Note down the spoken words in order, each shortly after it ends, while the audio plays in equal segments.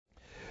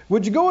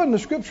Would you go in the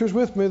scriptures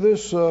with me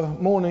this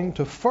morning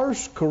to 1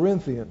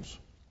 Corinthians,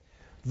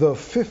 the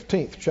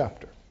 15th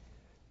chapter.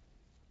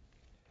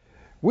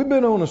 We've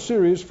been on a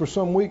series for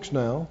some weeks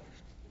now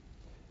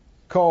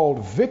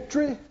called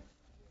Victory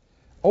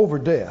over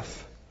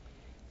Death.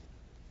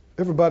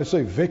 Everybody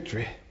say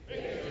victory,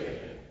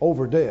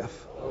 over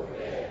death.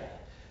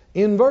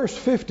 In verse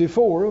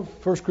 54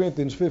 of 1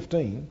 Corinthians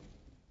 15,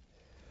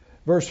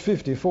 verse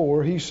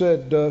 54, he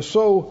said,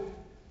 So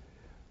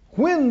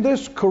when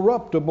this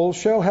corruptible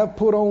shall have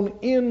put on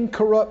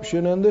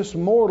incorruption, and this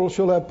mortal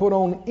shall have put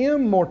on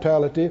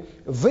immortality,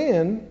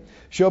 then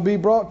shall be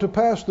brought to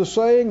pass the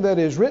saying that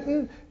is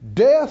written,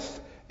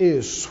 Death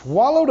is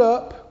swallowed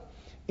up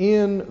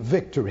in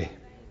victory.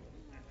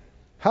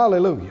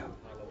 Hallelujah.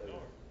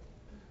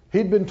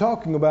 He'd been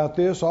talking about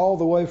this all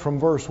the way from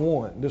verse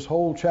 1. This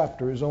whole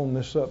chapter is on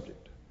this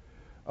subject,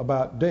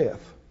 about death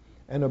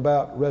and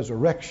about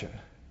resurrection.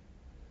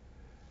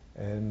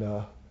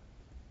 And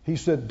he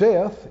said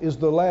death is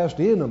the last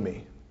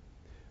enemy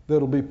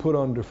that'll be put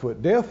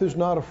underfoot. Death is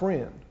not a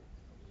friend.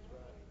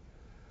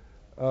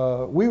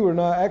 We were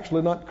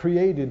actually not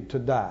created to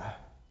die.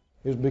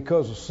 It's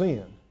because of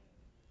sin.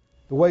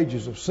 The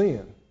wages of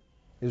sin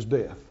is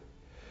death.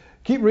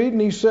 Keep reading.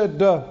 He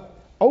said,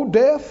 O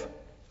death,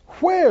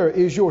 where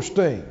is your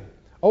sting?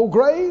 O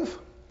grave,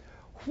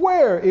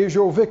 where is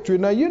your victory?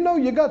 Now you know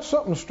you got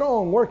something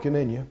strong working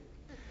in you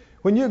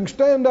when you can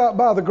stand out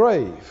by the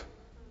grave,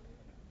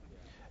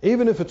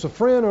 even if it's a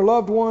friend or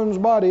loved one's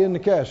body in the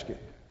casket,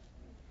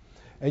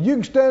 and you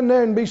can stand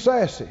there and be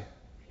sassy.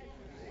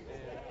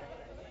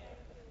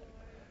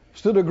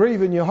 Instead of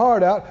grieving your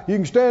heart out, you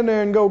can stand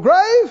there and go,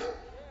 Grave,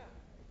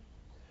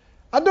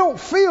 I don't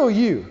feel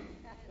you.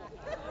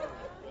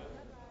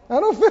 I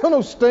don't feel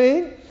no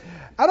sting.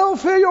 I don't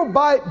feel your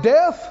bite,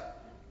 death.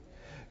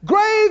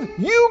 Grave,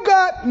 you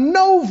got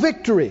no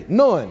victory.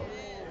 None.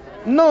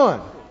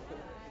 None.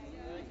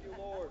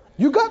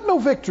 You got no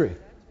victory.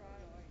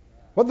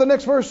 What did the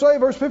next verse say?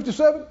 Verse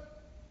 57?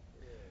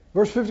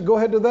 Verse 50, go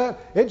ahead to that.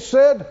 It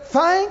said,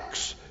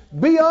 Thanks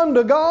be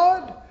unto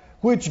God,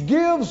 which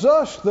gives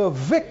us the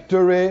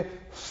victory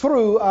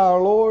through our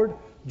Lord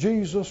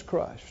Jesus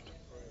Christ.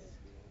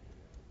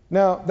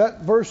 Now,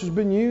 that verse has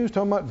been used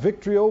talking about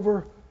victory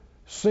over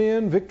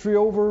sin, victory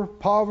over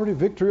poverty,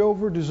 victory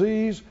over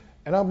disease,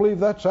 and I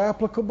believe that's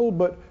applicable,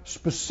 but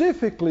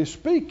specifically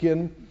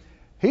speaking,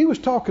 he was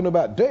talking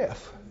about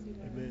death.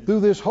 Amen.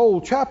 Through this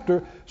whole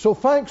chapter. So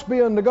thanks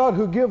be unto God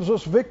who gives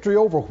us victory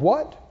over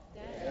what?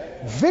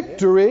 Death.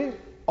 Victory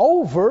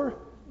over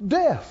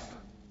death.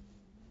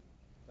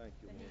 Thank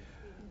you.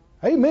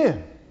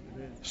 Amen.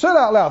 Amen. Say it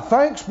out loud.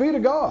 Thanks be to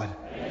God,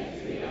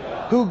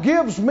 who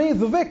gives me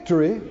the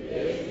victory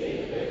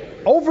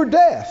over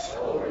death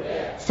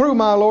through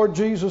my Lord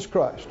Jesus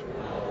Christ.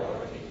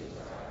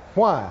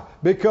 Why?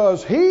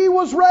 Because He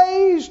was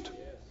raised,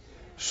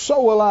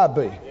 so will I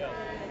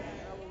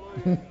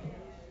be.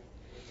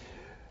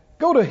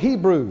 Go to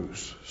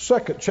Hebrews,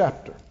 2nd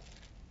chapter.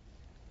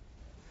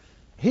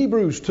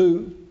 Hebrews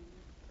 2,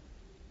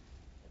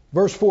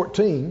 verse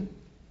 14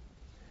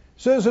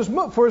 says,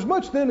 For as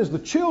much then as the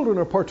children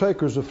are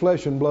partakers of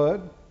flesh and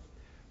blood,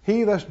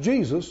 He, that's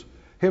Jesus,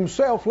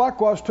 Himself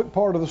likewise took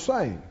part of the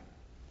same,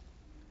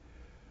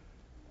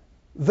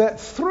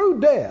 that through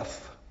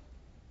death,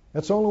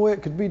 that's the only way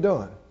it could be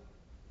done.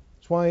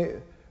 That's why He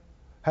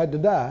had to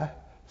die.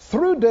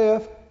 Through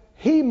death,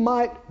 He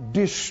might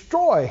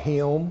destroy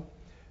him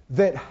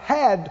that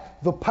had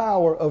the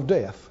power of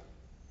death.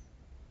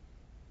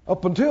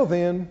 Up until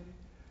then,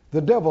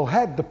 the devil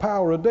had the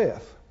power of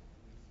death.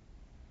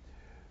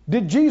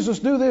 Did Jesus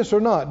do this or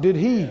not? Did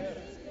he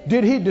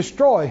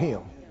destroy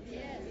him?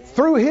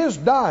 Through His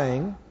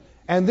dying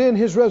and then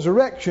His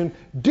resurrection,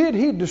 did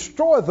He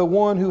destroy the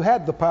one who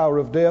had the power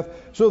of death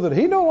so that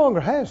he no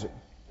longer has it?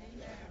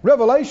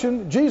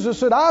 Revelation, Jesus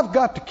said, I've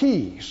got the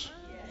keys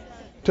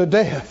to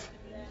death.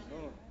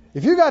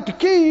 If you got the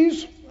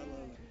keys,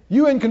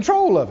 you're in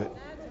control of it.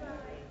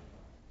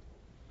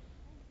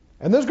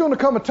 And there's going to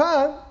come a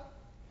time,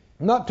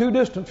 not too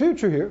distant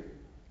future here,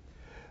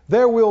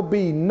 there will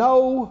be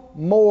no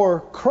more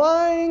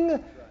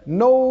crying,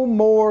 no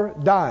more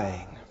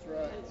dying.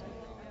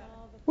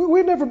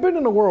 We've never been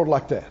in a world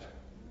like that.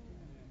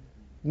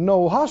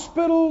 No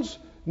hospitals,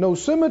 no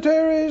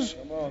cemeteries,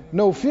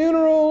 no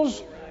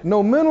funerals,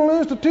 no mental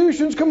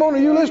institutions. Come on, are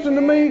you listening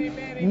to me?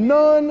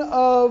 None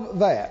of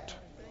that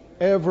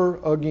ever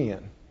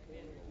again.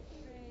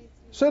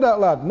 Say it out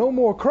loud. No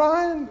more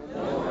crying.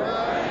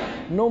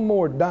 No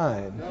more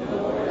dying.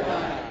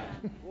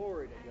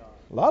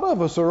 A lot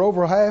of us are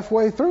over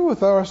halfway through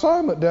with our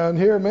assignment down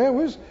here, man.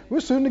 We're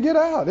soon to get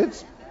out.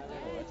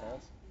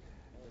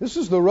 This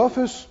is the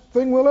roughest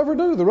thing we'll ever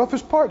do. The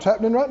roughest part's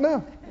happening right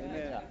now.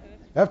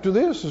 After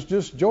this is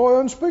just joy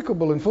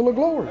unspeakable and full of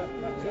glory.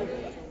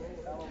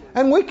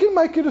 And we can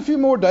make it a few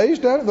more days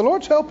down. The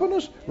Lord's helping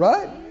us,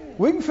 right?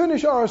 We can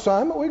finish our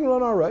assignment. We can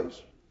run our race.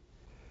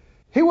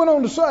 He went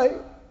on to say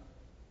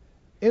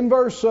in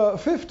verse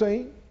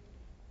 15,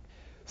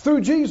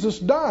 through Jesus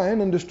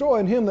dying and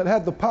destroying him that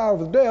had the power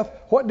of death,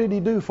 what did He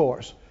do for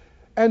us?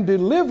 and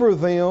deliver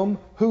them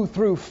who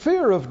through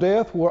fear of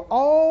death were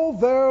all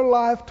their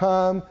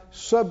lifetime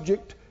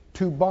subject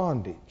to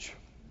bondage.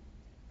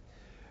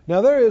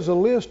 Now there is a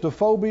list of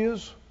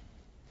phobias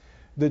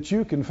that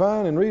you can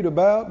find and read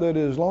about that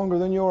is longer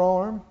than your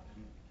arm.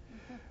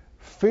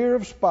 Fear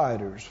of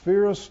spiders,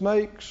 fear of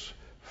snakes,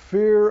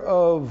 fear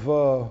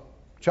of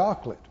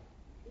chocolate,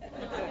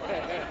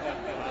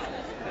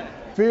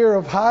 fear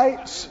of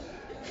heights,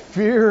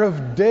 fear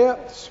of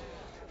depths,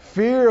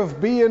 fear of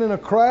being in a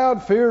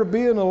crowd, fear of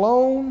being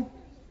alone.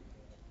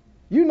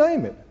 You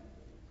name it.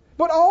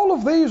 But all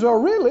of these are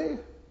really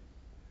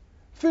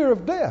fear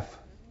of death.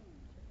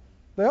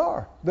 They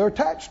are. They're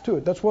attached to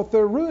it. That's what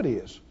their root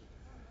is.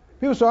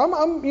 People say,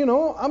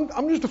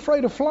 I'm just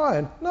afraid of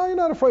flying. No, you're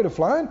not afraid of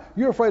flying.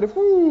 You're afraid of,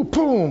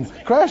 boom,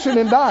 crashing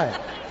and dying.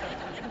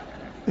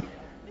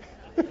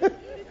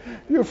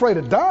 You're afraid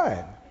of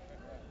dying.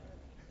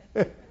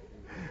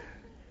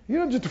 You're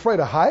not just afraid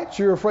of heights.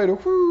 You're afraid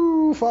of,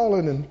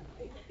 falling and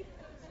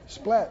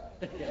splat.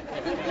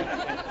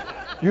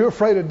 You're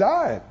afraid of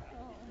dying.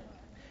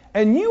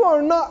 And you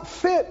are not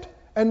fit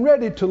and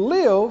ready to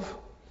live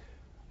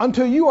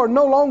until you are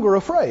no longer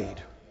afraid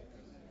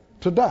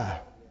to die.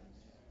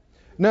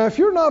 Now, if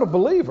you're not a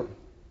believer,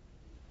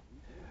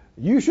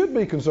 you should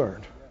be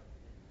concerned.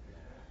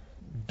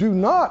 Do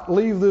not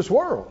leave this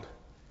world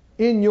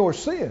in your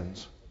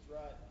sins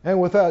and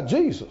without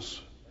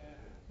Jesus.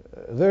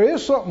 There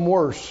is something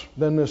worse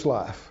than this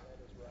life.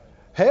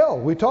 Hell,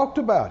 we talked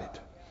about it.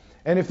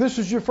 And if this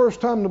is your first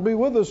time to be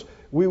with us,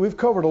 we've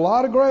covered a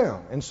lot of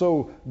ground. And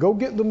so go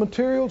get the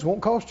materials. It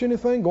won't cost you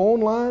anything. Go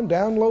online,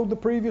 download the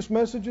previous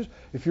messages.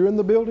 If you're in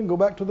the building, go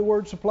back to the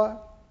Word Supply.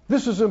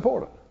 This is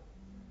important.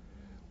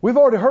 We've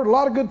already heard a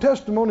lot of good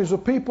testimonies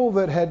of people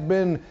that had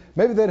been,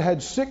 maybe they'd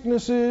had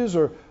sicknesses,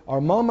 or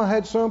mama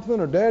had something,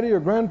 or daddy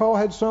or grandpa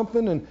had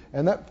something,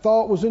 and that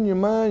thought was in your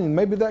mind, and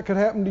maybe that could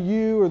happen to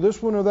you, or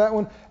this one or that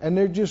one, and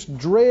they're just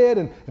dread,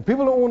 and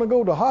people don't want to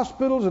go to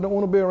hospitals, they don't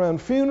want to be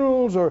around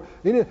funerals, or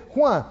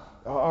why?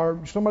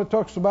 Or somebody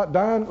talks about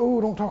dying,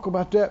 don't talk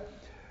about that.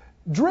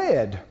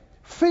 Dread,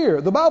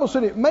 fear. The Bible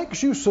said it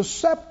makes you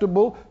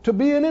susceptible to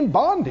being in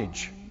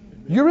bondage.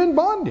 You're in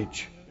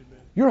bondage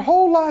your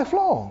whole life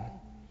long.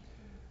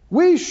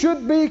 We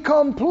should be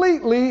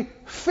completely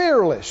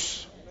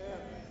fearless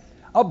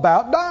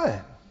about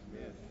dying.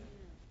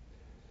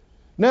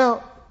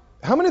 Now,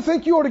 how many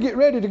think you ought to get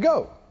ready to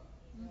go?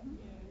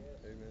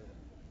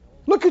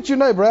 Look at your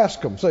neighbor,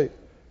 ask them, say,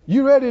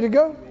 you ready to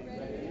go?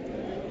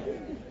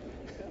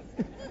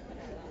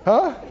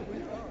 Huh?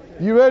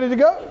 You ready to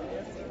go?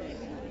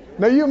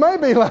 Now you may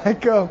be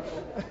like,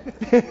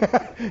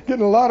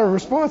 getting a lot of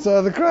response out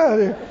of the crowd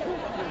here.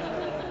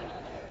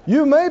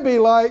 You may be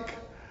like,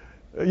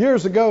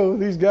 years ago,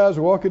 these guys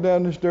were walking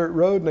down this dirt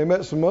road and they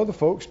met some other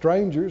folks,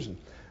 strangers, and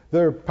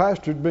their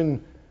pastor had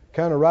been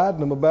kind of riding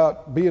them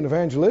about being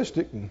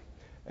evangelistic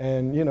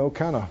and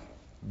kind of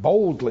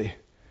boldly.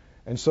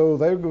 And so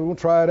they were going to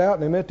try it out,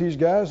 and they met these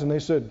guys, and they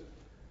said,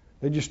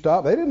 they just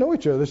stopped. They didn't know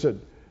each other. They said,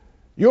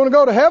 you want to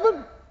go to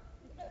heaven?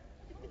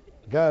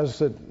 The guys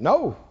said,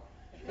 no.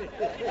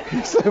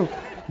 He said,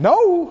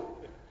 no?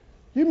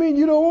 You mean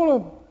you don't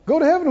want to go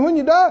to heaven when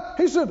you die?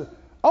 He said,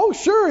 oh,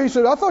 sure. He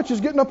said, I thought you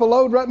was getting up a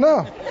load right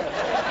now.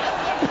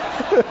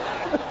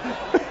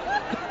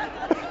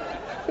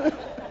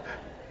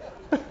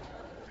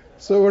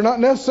 So we're not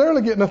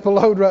necessarily getting up a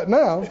load right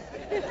now.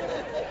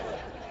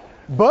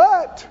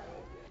 But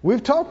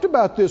we've talked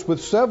about this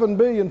with 7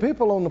 billion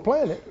people on the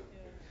planet.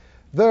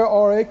 There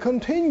are a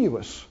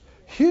continuous,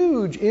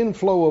 huge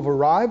inflow of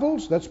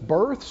arrivals, that's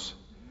births,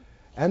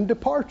 and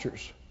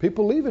departures.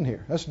 People leaving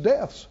here, that's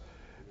deaths.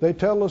 They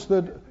tell us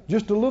that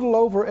just a little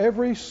over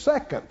every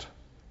second,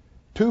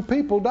 2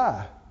 people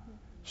die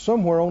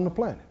somewhere on the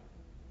planet.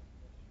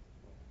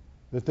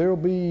 That there will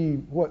be,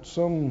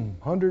 some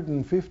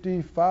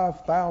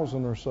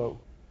 155,000 or so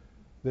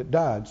that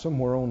died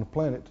somewhere on the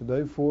planet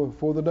today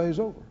before the day's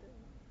over.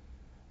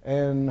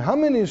 And how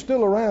many is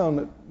still around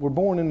that were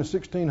born in the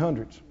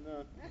 1600s?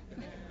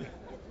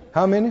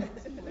 How many?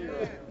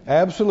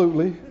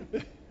 Absolutely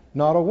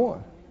not a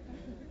one.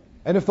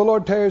 And if the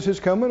Lord tarries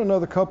His coming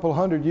another couple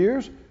hundred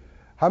years,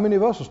 how many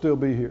of us will still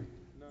be here?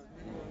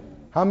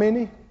 How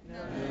many?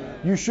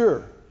 You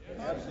sure?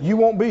 You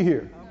won't be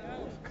here?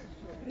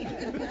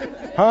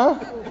 Huh?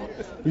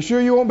 You sure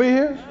you won't be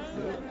here?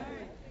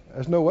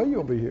 There's no way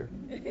you'll be here.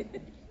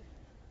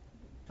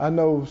 I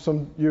know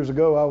some years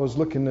ago I was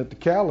looking at the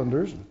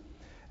calendars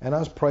and I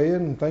was praying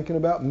and thinking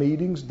about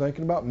meetings,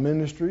 thinking about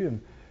ministry,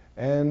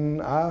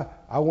 and I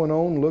went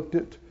on and looked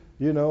at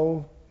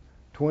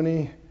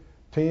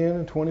 2010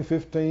 and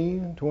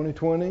 2015 and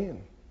 2020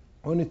 and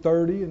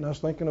 2030, and I was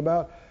thinking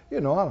about I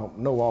don't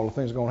know all the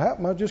things that are going to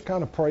happen. I was just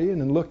kind of praying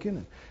and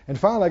looking. And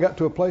finally I got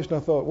to a place and I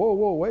thought,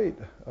 whoa, wait.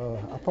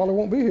 I probably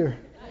won't be here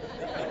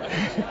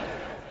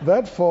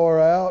that far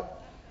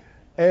out.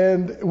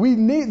 And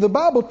the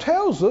Bible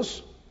tells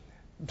us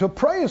to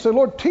pray and say,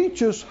 Lord,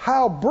 teach us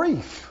how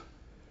brief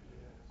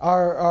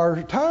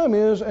our time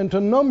is and to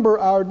number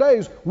our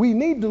days. We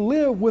need to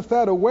live with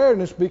that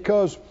awareness,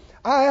 because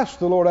I asked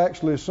the Lord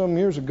actually some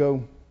years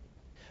ago.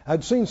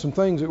 I'd seen some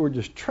things that were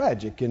just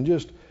tragic and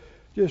just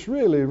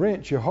really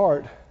wrench your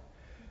heart.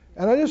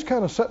 And I just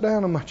kind of sat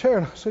down in my chair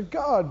and I said,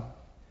 God,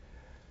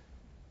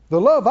 the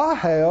love I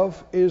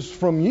have is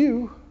from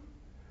you,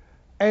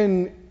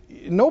 and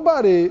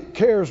nobody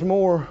cares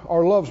more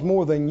or loves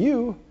more than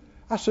you.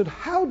 I said,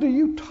 how do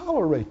you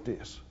tolerate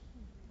this?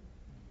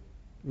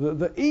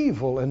 The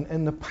evil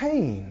and the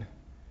pain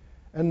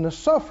and the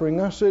suffering.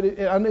 I said,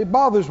 it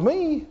bothers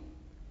me.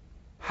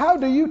 How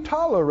do you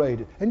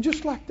tolerate it? And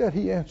just like that,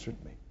 he answered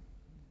me.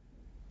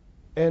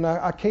 And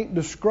I can't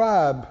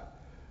describe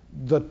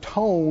the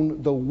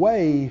tone, the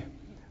way,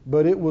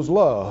 but it was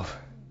love.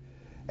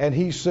 And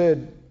he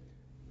said,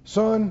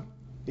 son,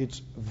 it's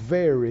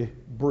very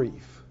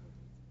brief.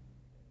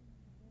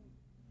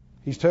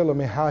 He's telling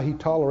me how he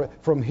tolerates.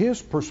 From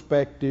his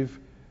perspective,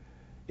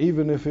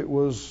 even if it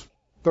was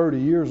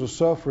 30 years of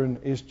suffering,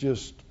 it's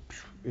just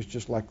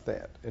like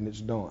that, and it's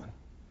done.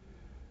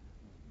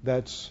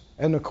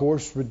 And of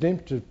course,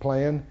 redemptive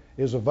plan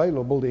is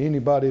available to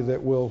anybody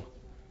that will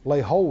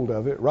lay hold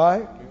of it,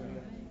 right?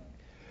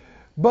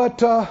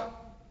 But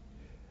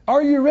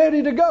are you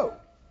ready to go?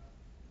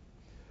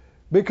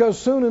 Because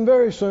soon and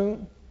very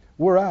soon,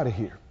 we're out of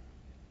here.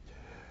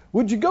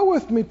 Would you go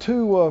with me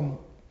to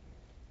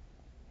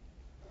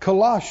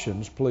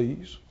Colossians,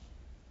 please?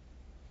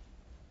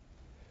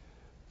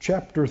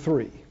 Chapter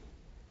 3.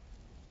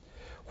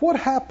 What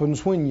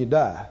happens when you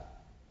die?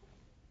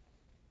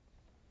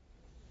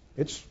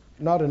 It's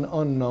not an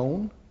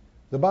unknown.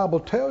 The Bible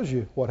tells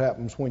you what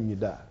happens when you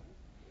die.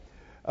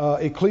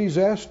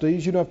 Ecclesiastes,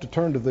 you don't have to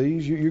turn to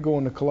these. You're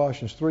going to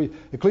Colossians 3.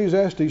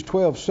 Ecclesiastes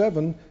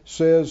 12:7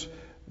 says,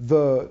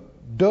 the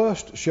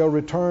dust shall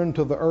return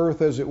to the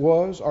earth as it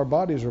was. Our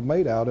bodies are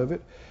made out of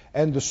it.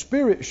 And the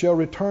spirit shall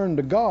return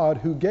to God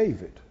who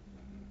gave it.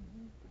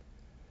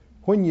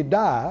 When you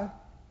die,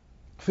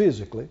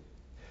 physically,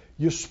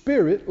 your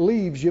spirit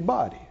leaves your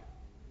body.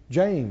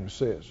 James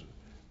says,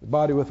 the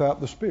body without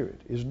the spirit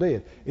is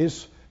dead.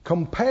 It's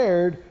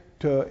compared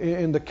to,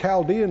 in the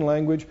Chaldean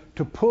language,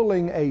 to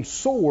pulling a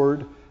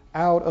sword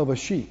out of a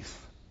sheath.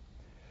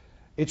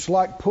 It's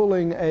like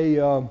pulling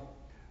a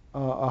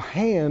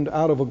hand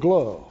out of a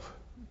glove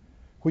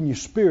when your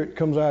spirit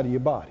comes out of your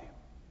body.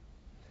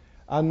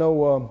 I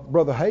know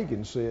Brother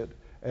Hagin said,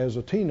 as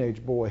a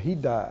teenage boy, he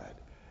died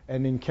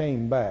and then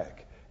came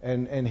back.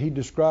 And he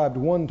described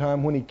one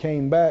time when he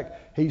came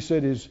back, he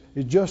said, it's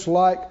just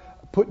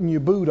like putting your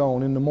boot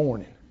on in the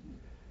morning.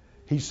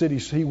 He said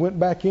he went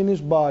back in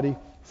his body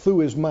through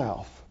his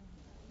mouth.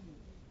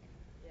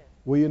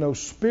 Well, you know,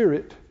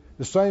 spirit,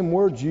 the same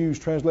words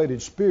used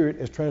translated spirit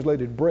as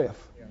translated breath.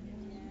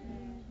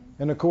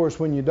 And of course,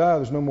 when you die,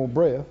 there's no more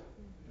breath.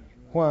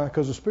 Why?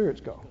 Because the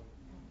spirit's gone.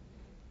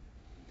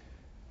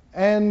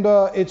 And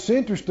it's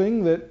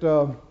interesting that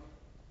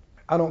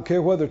I don't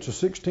care whether it's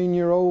a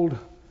 16-year-old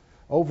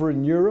over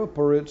in Europe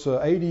or it's an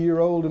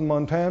 80-year-old in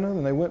Montana,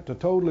 and they went to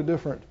totally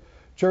different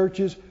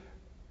churches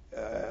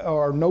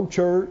or no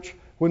church.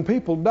 When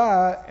people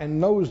die, and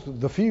knows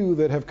the few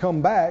that have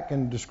come back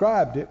and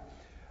described it,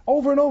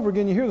 over and over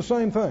again you hear the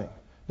same thing.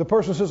 The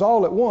person says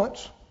all at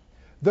once,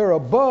 they're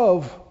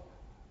above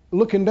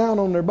looking down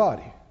on their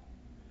body.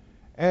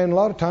 And a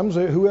lot of times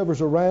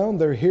whoever's around,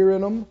 they're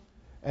hearing them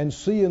and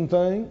seeing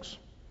things.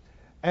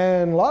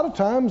 And a lot of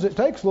times it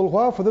takes a little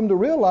while for them to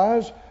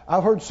realize.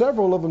 I've heard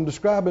several of them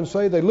describe and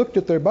say they looked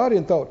at their body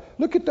and thought,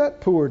 look at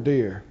that poor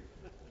deer.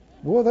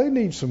 Boy, they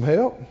need some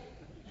help.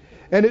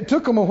 And it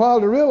took them a while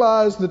to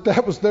realize that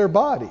that was their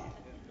body.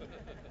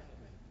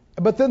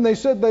 But then they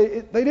said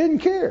they didn't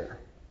care.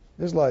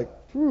 It's like,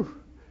 whew,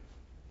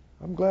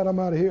 I'm glad I'm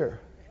out of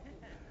here.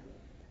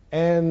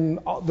 And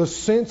the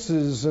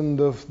senses and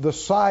the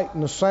sight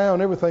and the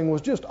sound, everything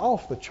was just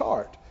off the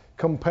chart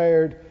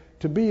compared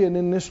to being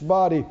in this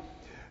body.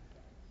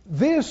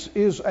 This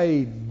is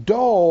a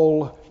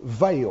dull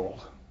veil.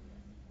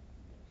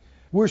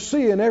 We're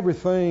seeing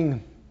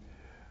everything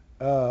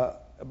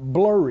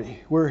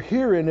blurry. We're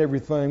hearing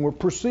everything. We're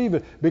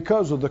perceiving.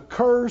 Because of the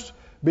curse,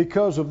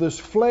 because of this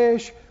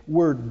flesh,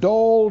 we're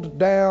dulled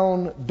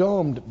down,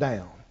 dumbed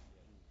down.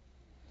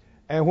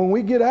 And when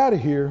we get out of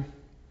here,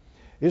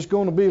 it's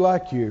going to be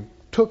like you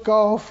took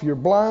off your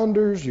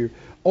blinders, you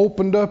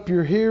opened up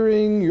your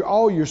hearing,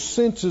 all your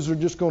senses are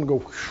just going to go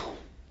whew.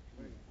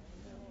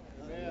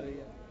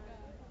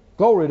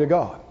 Glory to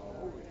God.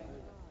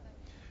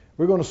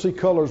 We're going to see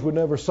colors we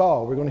never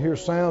saw. We're going to hear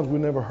sounds we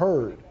never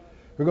heard.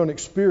 We're going to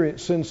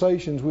experience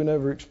sensations we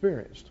never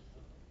experienced.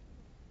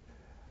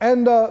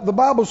 And the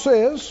Bible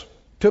says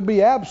to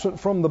be absent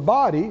from the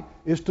body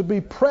is to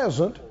be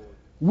present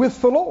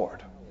with the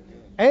Lord.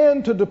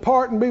 And to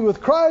depart and be with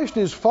Christ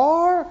is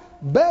far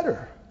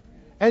better.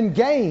 And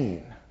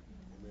gain.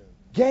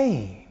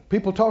 Gain.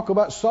 People talk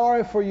about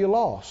sorry for your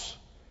loss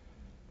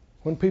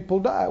when people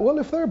die. Well,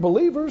 if they're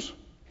believers,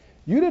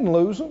 you didn't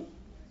lose them.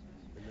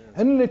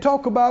 And then they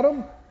talk about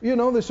them. You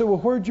know, they say, well,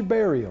 where'd you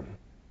bury them?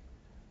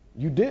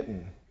 You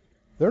didn't.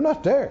 They're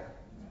not there.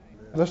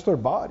 That's their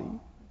body.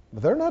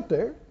 But they're not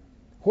there.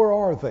 Where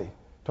are they?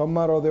 Talking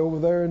about, are they over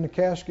there in the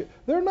casket?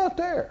 They're not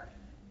there.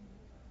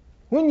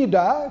 When you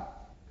die,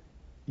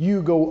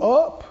 you go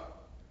up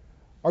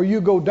or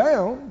you go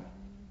down.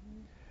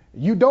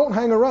 You don't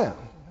hang around.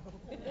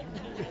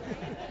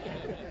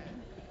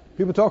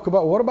 People talk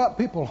about, what about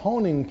people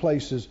haunting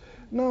places?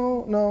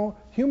 No.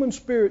 Human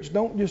spirits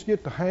don't just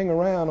get to hang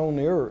around on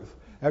the earth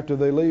after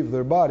they leave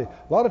their body.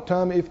 A lot of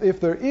time, if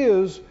there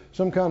is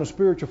some kind of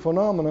spiritual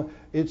phenomena,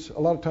 it's a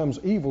lot of times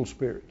evil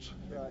spirits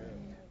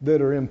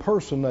that are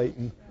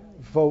impersonating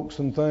folks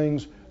and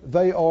things.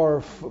 They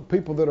are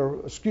people that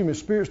are,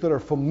 spirits that are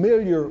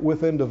familiar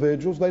with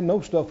individuals. They know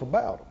stuff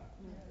about them.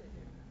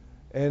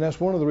 And that's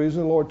one of the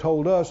reasons the Lord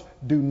told us,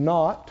 do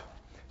not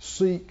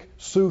seek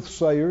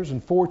soothsayers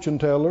and fortune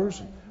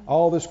tellers,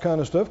 all this kind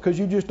of stuff, because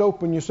you just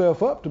open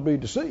yourself up to be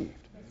deceived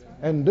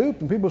and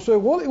duped. And people say,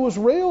 well, it was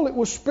real, it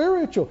was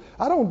spiritual.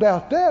 I don't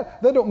doubt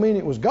that. That don't mean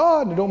it was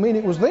God. It don't mean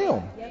it was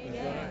them.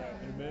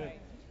 Amen.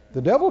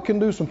 The devil can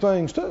do some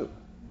things too.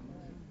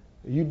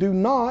 You do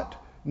not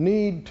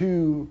need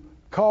to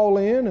call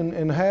in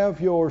and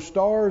have your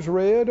stars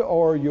read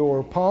or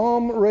your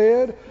palm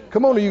read.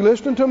 Come on, are you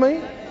listening to me?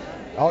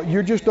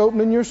 You're just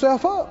opening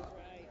yourself up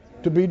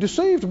to be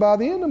deceived by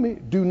the enemy.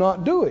 Do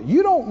not do it.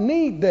 You don't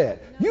need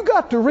that. You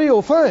got the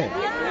real thing.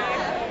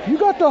 You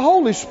got the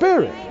Holy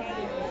Spirit.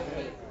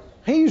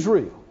 He's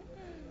real.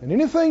 And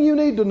anything you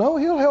need to know,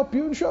 He'll help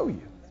you and show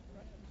you.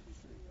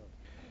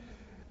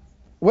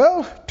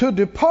 Well, to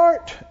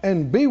depart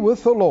and be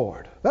with the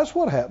Lord. That's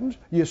what happens.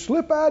 You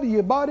slip out of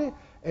your body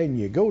and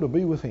you go to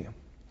be with Him.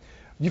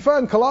 You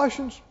find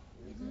Colossians?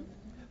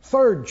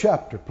 3rd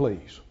chapter,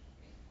 please.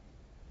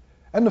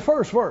 And the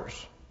first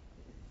verse.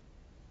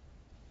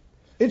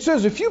 It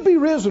says, if you be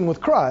risen with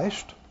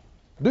Christ,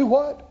 do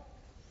what?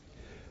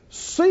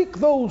 Seek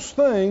those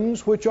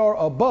things which are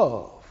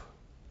above,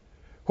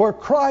 where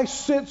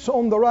Christ sits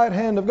on the right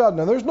hand of God.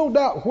 Now, there's no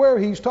doubt where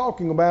he's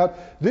talking about.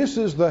 This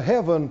is the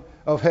heaven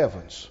of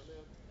heavens,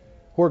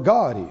 where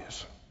God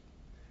is.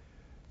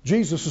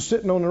 Jesus is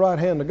sitting on the right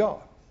hand of God.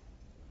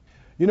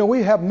 You know,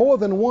 we have more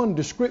than one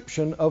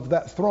description of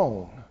that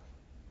throne.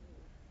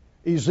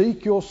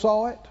 Ezekiel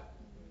saw it.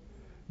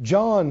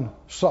 John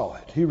saw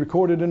it. He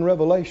recorded in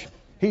Revelation.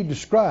 He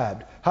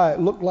described how it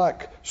looked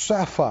like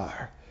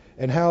sapphire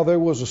and how there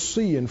was a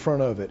sea in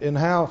front of it and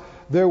how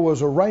there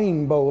was a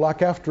rainbow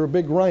like after a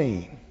big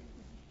rain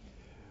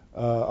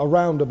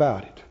around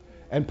about it.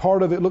 And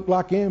part of it looked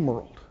like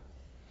emerald.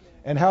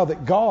 And how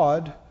that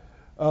God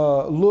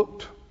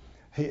looked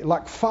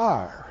like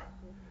fire.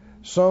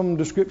 Some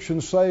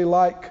descriptions say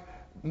like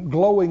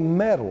glowing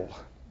metal.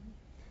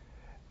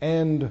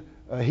 And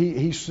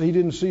he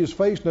didn't see his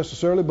face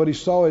necessarily, but he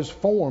saw his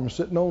form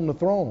sitting on the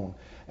throne.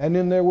 And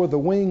then there were the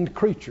winged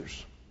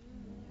creatures.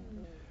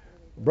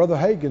 Brother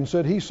Hagin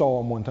said he saw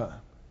them one time.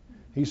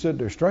 He said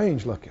they're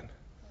strange looking.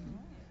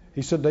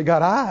 He said they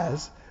got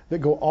eyes that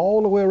go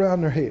all the way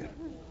around their head.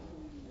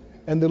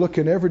 And they look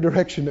in every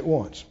direction at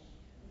once.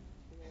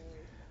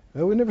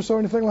 Well, we never saw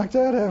anything like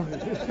that, have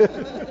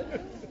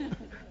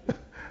we?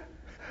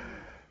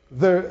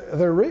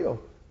 They're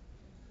real.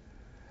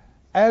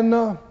 And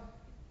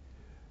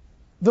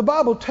the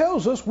Bible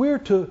tells us we're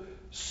to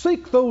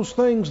seek those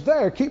things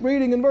there. Keep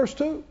reading in verse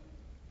 2.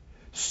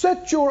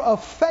 Set your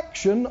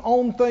affection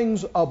on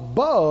things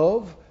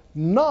above,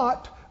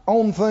 not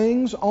on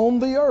things on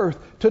the earth.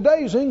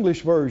 Today's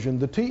English version,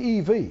 the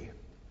TEV,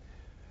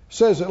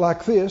 says it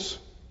like this.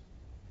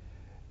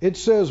 It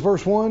says,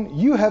 verse 1,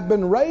 you have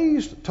been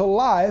raised to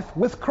life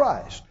with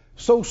Christ.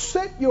 So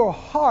set your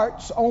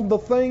hearts on the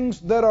things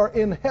that are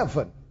in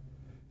heaven.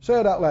 Say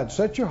it out loud.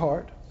 Set your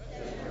heart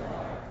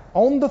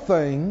on the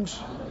things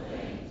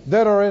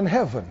that are in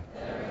heaven.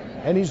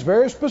 And he's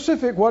very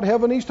specific what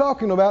heaven he's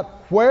talking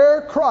about,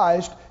 where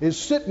Christ is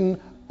sitting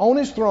on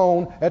his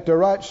throne at the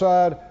right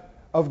side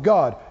of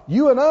God.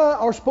 You and I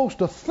are supposed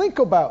to think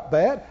about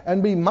that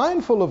and be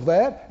mindful of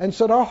that and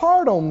set our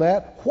heart on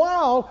that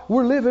while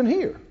we're living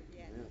here.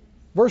 Yeah.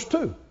 Verse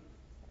 2.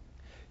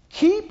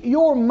 Keep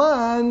your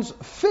minds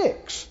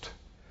fixed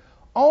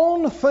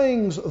on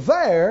things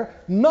there,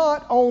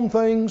 not on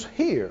things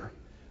here,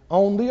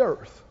 on the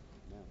earth.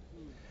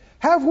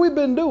 Have we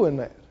been doing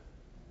that?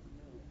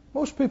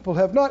 Most people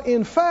have not.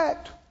 In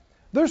fact,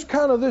 there's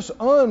kind of this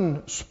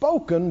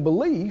unspoken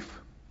belief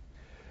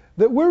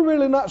that we're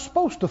really not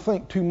supposed to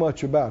think too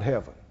much about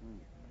heaven.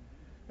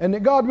 And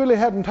that God really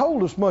hadn't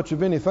told us much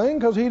of anything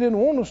because He didn't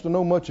want us to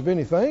know much of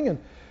anything.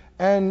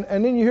 And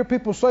then you hear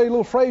people say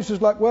little phrases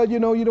like, well, you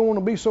know, you don't want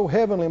to be so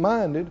heavenly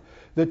minded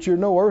that you're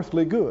no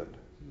earthly good.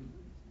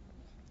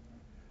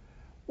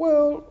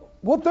 Well,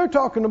 what they're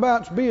talking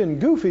about is being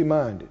goofy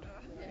minded.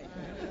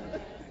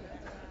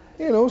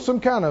 You know, some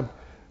kind of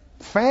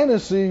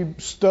fantasy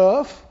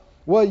stuff.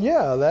 Well,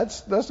 yeah,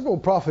 that's going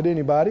to profit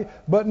anybody.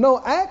 But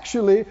no,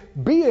 actually,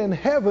 being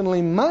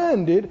heavenly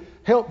minded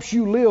helps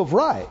you live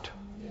right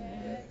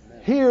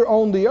here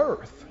on the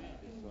earth.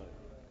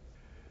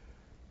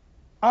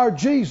 Our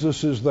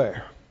Jesus is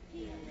there.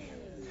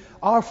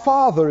 Our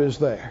Father is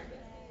there.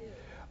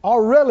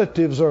 Our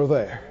relatives are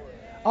there.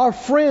 Our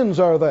friends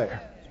are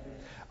there.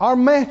 Our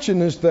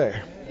mansion is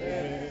there.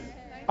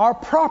 Our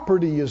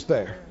property is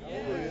there.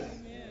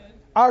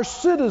 Our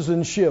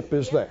citizenship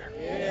is there.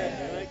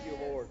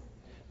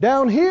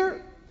 Down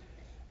here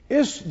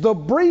is the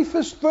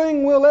briefest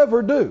thing we'll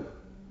ever do.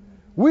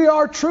 We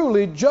are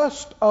truly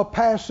just a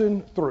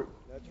passing through.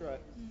 That's right.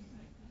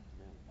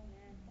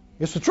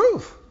 It's the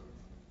truth.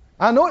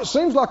 I know it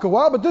seems like a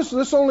while, but this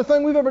is the only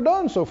thing we've ever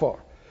done so far.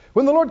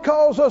 When the Lord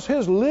calls us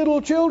His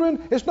little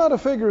children, it's not a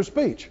figure of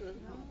speech.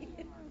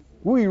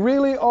 We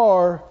really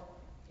are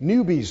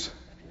newbies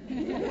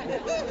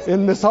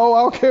in this whole,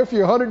 I don't care if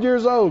you're 100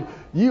 years old,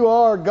 you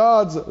are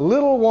God's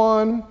little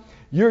one.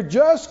 You're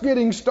just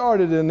getting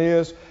started in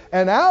this,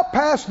 and out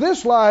past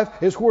this life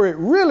is where it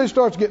really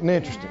starts getting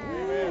interesting.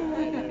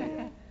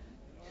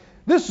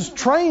 This is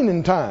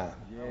training time.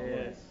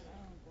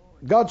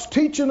 God's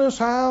teaching us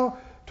how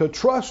to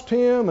trust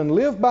Him and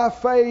live by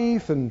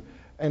faith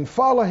and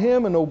follow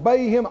Him and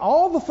obey Him.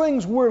 All the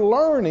things we're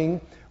learning,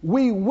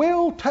 we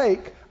will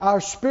take our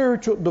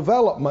spiritual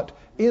development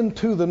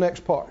into the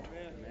next part.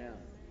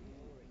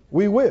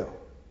 We will.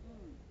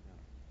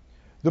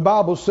 The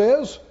Bible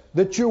says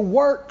that your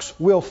works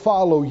will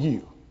follow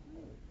you.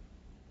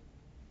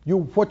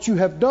 What you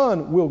have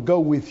done will go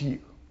with you.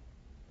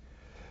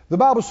 The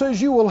Bible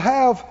says you will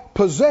have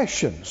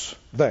possessions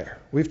there.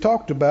 We've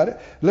talked about it.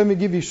 Let me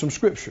give you some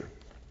scripture.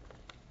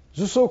 Is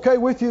this okay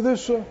with you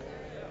this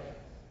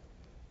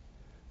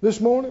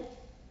morning?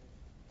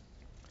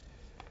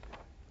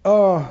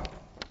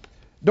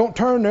 Don't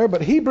turn there,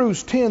 but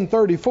Hebrews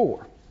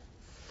 10:34.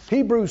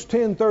 Hebrews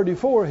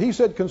 10:34, he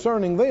said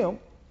concerning them,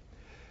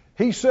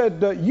 he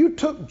said, you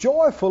took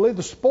joyfully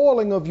the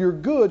spoiling of your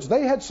goods.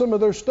 They had some of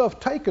their stuff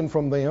taken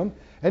from them.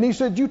 And he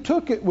said, you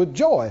took it with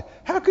joy.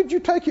 How could you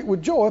take it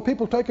with joy?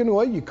 People taking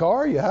away your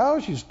car, your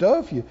house, your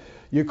stuff,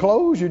 your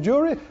clothes, your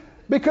jewelry.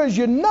 Because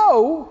you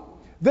know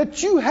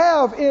that you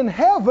have in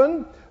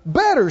heaven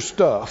better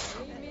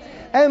stuff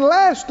and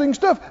lasting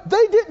stuff.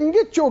 They didn't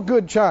get your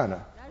good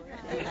china.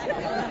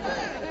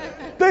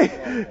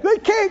 They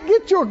can't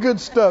get your good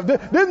stuff.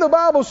 Didn't the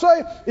Bible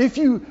say if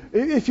you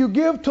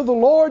give to the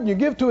Lord and you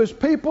give to His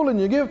people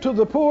and you give to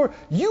the poor,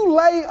 you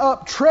lay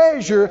up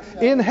treasure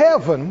in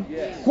heaven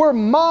where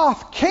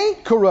moth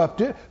can't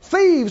corrupt it,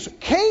 thieves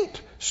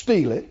can't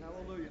steal it.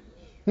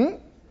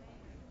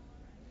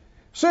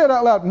 Say it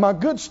out loud. My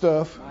good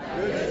stuff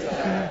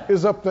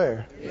is up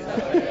there.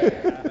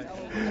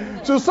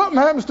 So if something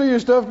happens to your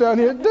stuff down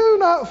here, do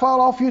not fall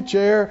off your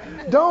chair.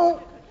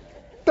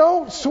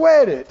 Don't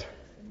sweat it.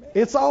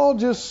 It's all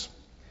just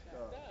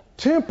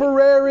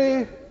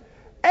temporary.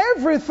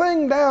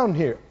 Everything down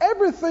here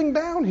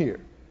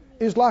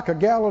is like a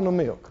gallon of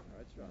milk.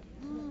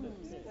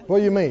 What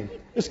do you mean?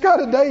 It's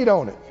got a date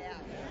on it.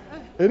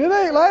 And it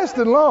ain't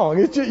lasting long.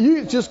 It's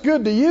just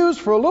good to use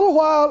for a little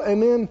while,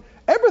 and then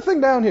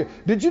everything down here.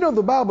 Did you know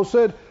the Bible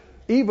said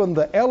even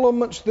the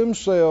elements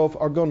themselves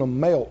are going to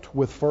melt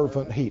with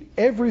fervent heat?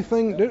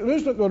 Everything,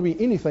 there's not going to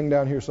be anything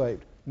down here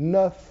saved.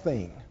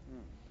 Nothing.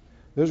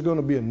 There's going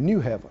to be a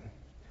new heaven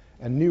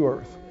and new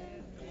earth.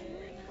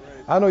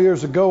 I know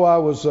years ago I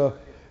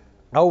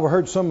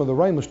overheard some of the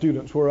Rhema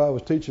students where I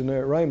was teaching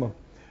there at Rhema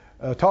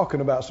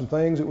talking about some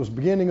things. It was the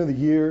beginning of the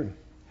year,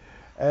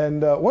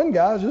 and one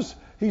guy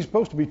he's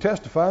supposed to be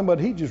testifying,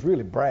 but he just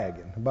really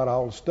bragging about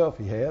all the stuff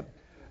he had.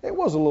 It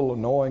was a little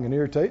annoying and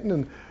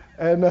irritating,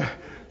 and a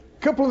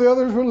couple of the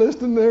others were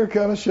listening there,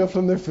 kind of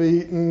shuffling their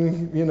feet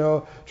and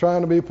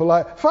trying to be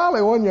polite.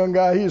 Finally, one young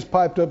guy, he just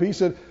piped up. He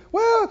said,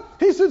 "Well,"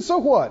 he said, "so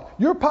what?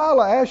 Your pile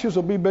of ashes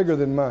will be bigger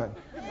than mine."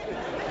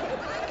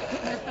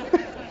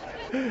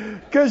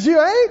 Because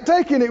you ain't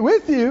taking it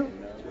with you,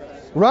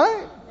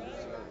 right?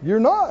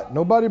 You're not.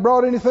 Nobody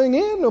brought anything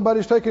in.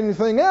 Nobody's taking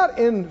anything out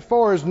as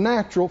far as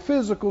natural,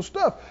 physical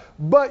stuff.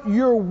 But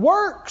your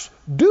works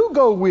do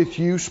go with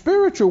you,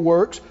 spiritual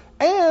works,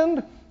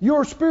 and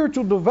your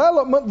spiritual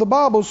development. The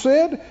Bible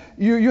said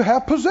you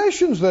have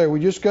possessions there. We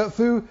just got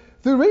through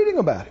reading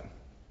about it.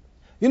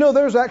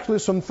 There's actually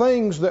some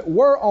things that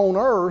were on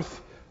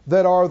earth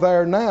that are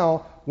there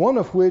now, one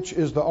of which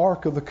is the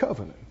Ark of the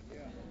Covenant.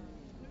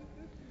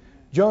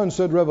 John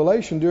said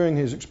Revelation during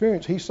his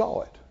experience, he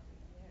saw it.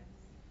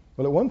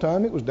 Well, at one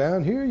time it was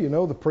down here,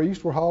 the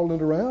priests were hauling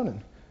it around,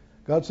 and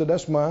God said,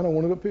 "That's mine, I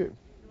want it up here."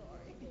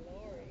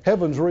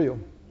 Heaven's real.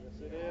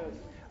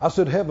 I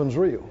said, heaven's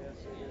real.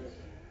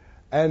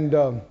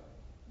 And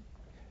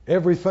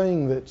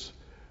everything that's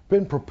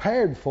been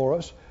prepared for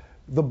us,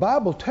 the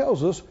Bible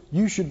tells us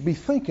you should be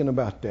thinking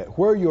about that.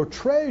 Where your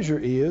treasure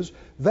is,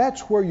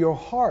 that's where your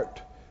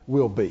heart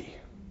will be.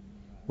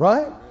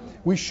 Right?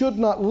 We should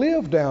not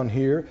live down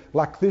here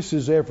like this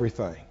is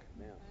everything.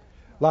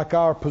 Like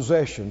our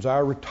possessions,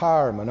 our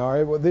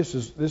retirement, this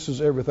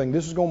is everything.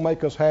 This is going to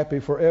make us happy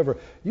forever.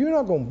 You're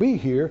not going to be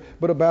here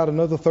but about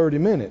another 30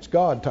 minutes,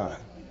 God time.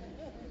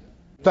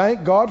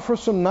 Thank God for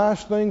some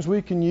nice things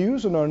we can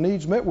use and our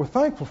needs met. We're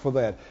thankful for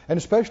that. And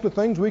especially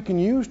things we can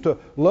use to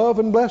love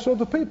and bless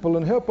other people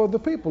and help other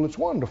people. It's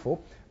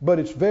wonderful, but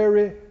it's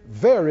very,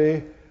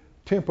 very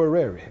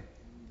temporary.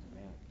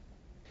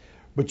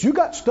 But you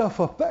got stuff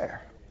up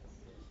there.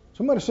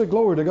 Somebody say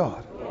glory to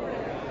God.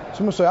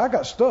 Somebody say, I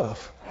got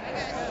stuff.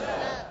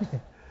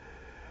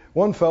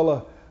 One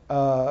fella,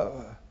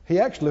 he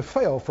actually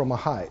fell from a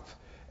height,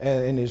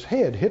 and his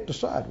head hit the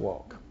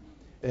sidewalk.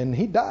 And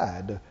he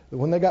died.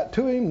 When they got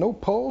to him, no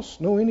pulse,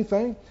 no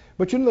anything.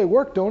 But they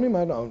worked on him,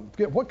 I don't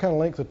forget what kind of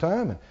length of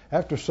time. And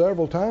after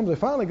several times, they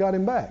finally got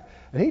him back.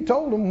 And he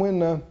told them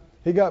when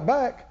he got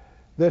back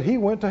that he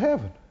went to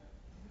heaven.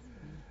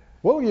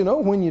 Well,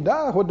 when you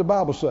die, what did the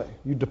Bible say?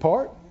 You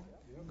depart,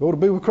 go to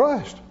be with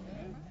Christ.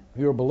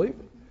 You're a believer.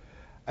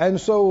 And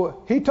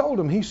so he told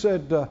him, he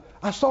said,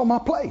 I saw my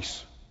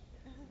place.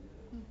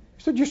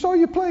 He said, you saw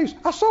your place?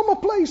 I saw my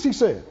place, he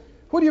said.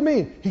 What do you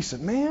mean? He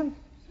said, man,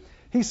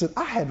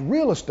 I had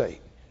real estate.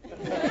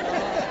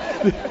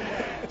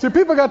 See,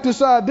 people got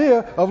this idea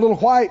of little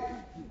white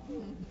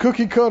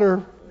cookie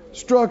cutter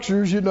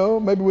structures,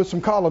 maybe with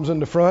some columns in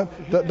the front.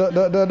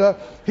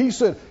 He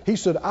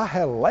said, I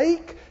had a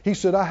lake. He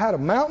said, I had a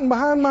mountain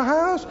behind my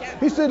house.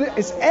 He said,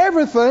 it's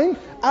everything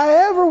I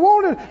ever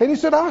wanted. And he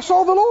said, I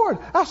saw the Lord.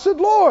 I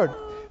said, Lord,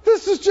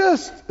 this is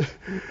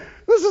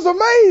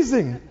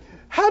amazing.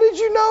 How did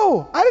you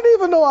know? I didn't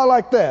even know I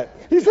liked that.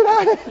 He said,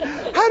 how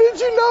did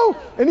you know?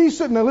 And he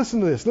said, now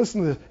listen to this.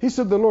 He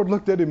said, the Lord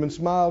looked at him and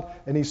smiled,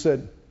 and he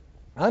said,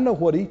 I know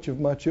what each of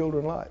my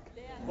children like.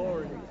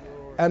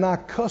 And I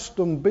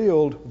custom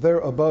build their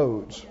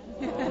abodes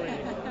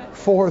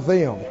for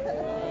them.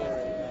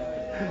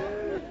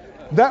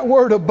 That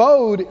word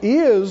abode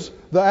is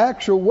the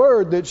actual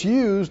word that's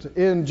used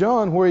in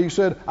John where he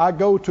said, I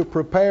go to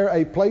prepare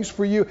a place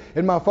for you.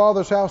 In my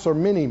Father's house are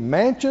many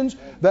mansions.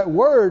 That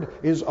word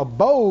is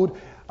abode.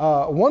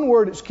 One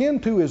word it's kin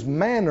to is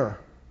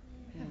manor.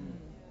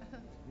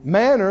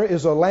 Manor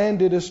is a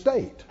landed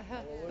estate.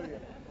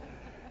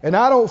 And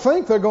I don't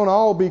think they're going to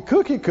all be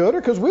cookie cutter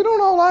because we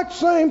don't all like the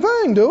same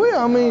thing, do we?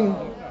 I mean,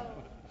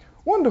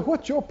 wonder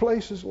what your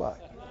place is like.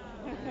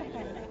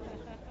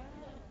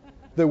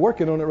 They're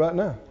working on it right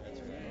now.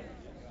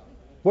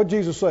 What did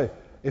Jesus say?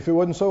 If it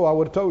wasn't so, I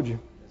would have told you.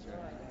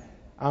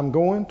 I'm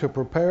going to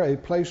prepare a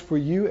place for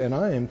you, and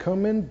I am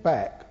coming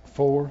back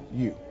for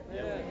you.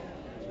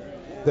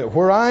 That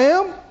where I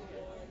am,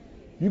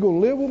 you're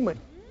going to live with me.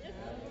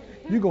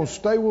 You're going to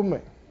stay with me.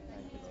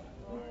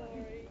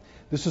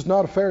 This is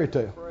not a fairy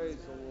tale.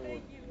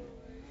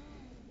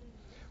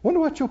 Wonder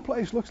what your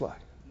place looks like.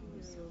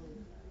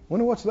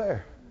 Wonder what's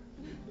there.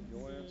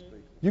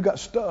 You got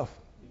stuff.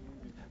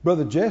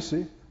 Brother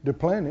Jesse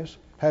Duplantis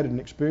had an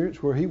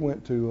experience where he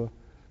went to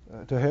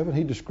heaven.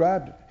 He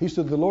described it. He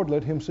said the Lord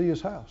let him see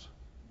his house.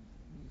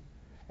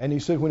 And he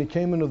said when he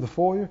came into the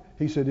foyer,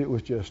 he said it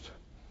was just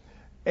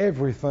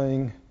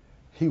everything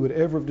he would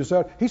ever have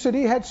desired. He said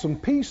he had some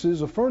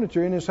pieces of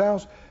furniture in his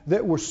house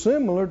that were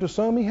similar to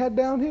some he had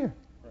down here.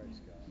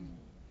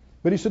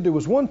 But he said there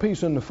was one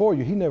piece in the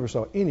foyer, he never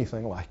saw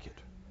anything like it.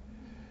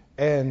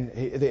 And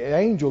the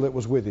angel that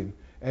was with him,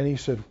 and he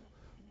said,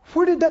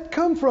 where did that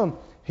come from?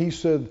 He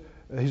said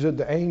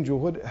the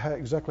angel,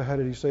 exactly how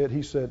did he say it?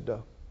 He said,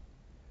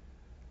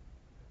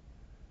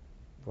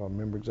 if I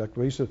remember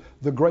exactly, he said,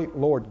 the great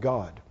Lord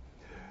God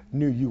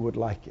knew you would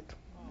like it.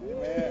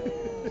 Amen.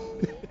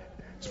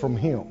 It's from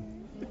him.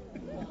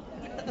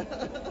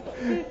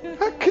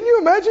 Can you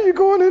imagine you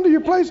going into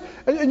your place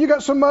and you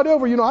got somebody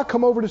over, I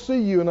come over to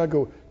see you and I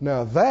go,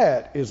 now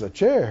that is a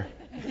chair.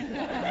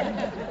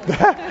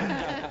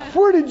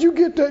 Where did you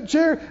get that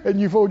chair? And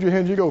you fold your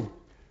hands, you go,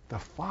 the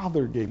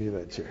Father gave me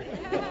that chair.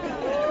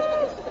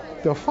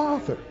 The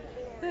Father.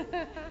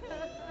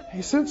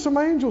 He sent some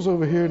angels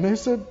over here and they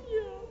said,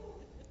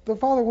 the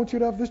Father wants you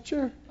to have this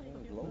chair.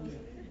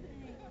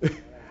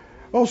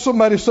 Oh,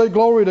 somebody say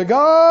glory to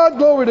God,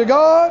 glory to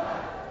God.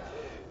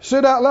 Say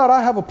it out loud,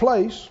 I have a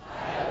place.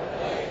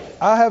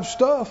 I have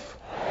stuff.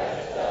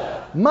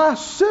 My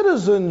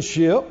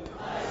citizenship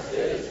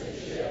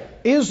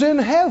is in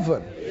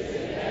heaven.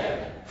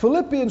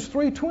 Philippians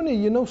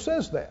 3:20,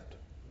 says that.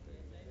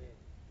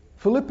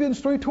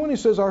 Philippians 3:20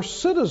 says our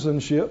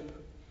citizenship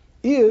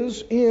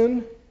is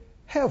in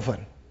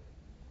heaven.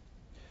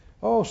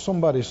 Oh,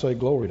 somebody say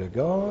glory to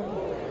God.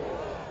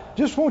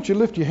 Just won't you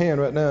lift your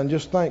hand right now and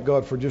just thank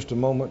God for just a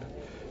moment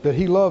that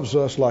He loves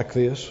us like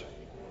this.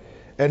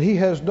 And He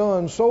has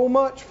done so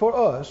much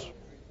for us.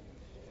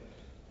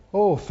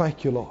 Oh,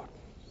 thank you, Lord.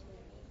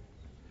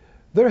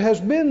 There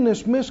has been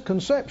this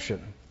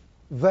misconception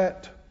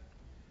that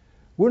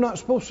we're not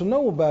supposed to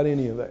know about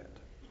any of that.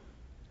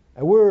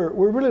 And we're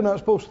really not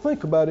supposed to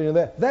think about any of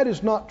that. That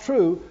is not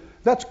true.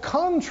 That's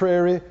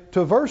contrary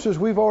to verses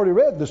we've already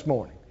read this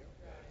morning.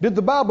 Did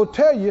the Bible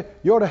tell you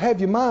you ought to have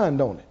your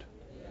mind on it?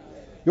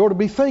 You ought to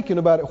be thinking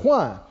about it.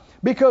 Why?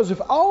 Because if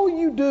all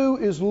you do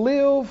is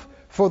live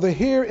for the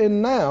here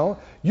and now,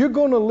 you're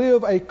going to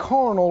live a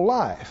carnal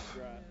life.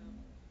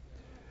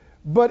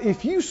 But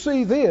if you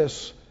see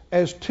this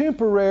as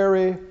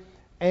temporary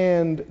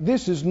and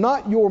this is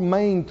not your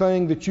main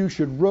thing that you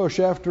should rush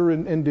after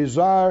and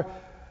desire,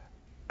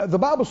 the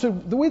Bible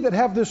said, we that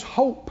have this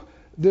hope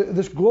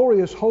this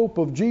glorious hope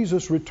of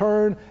Jesus'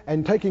 return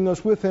and taking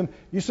us with Him.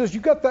 He says,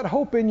 you got that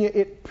hope in you,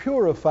 it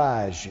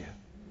purifies you.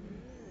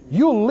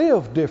 You'll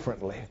live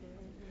differently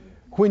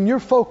when your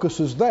focus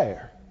is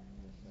there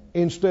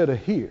instead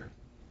of here.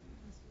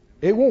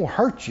 It won't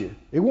hurt you.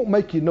 It won't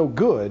make you no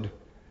good.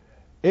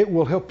 It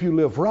will help you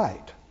live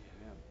right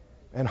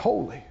and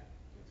holy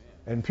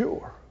and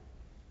pure.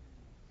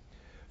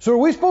 So are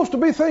we supposed to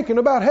be thinking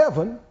about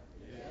heaven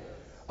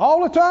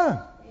all the time?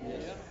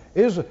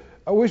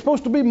 Are we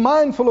supposed to be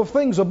mindful of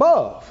things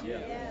above,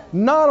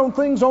 not on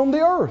things on the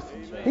earth?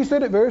 He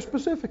said it very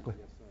specifically.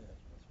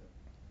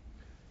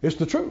 It's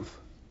the truth.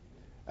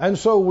 And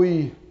so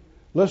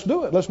let's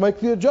do it. Let's make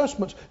the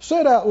adjustments. Say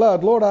it out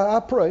loud. Lord, I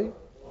pray.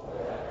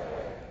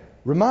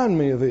 Remind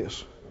me of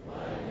this.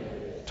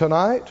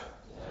 Tonight,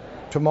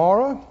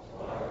 tomorrow,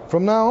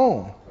 from now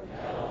on.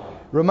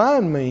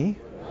 Remind me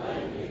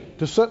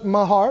to set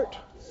my heart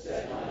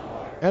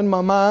and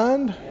my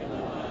mind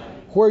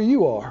where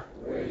you are.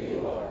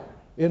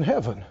 In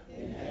heaven.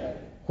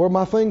 Where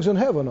my things in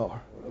heaven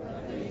are.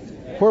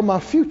 Where my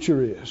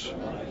future is.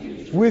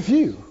 With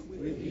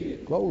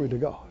you. Glory to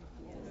God.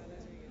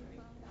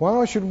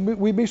 Why should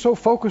we be so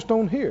focused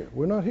on here?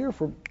 We're not here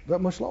for that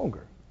much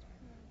longer.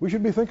 We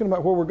should be thinking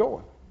about where we're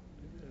going.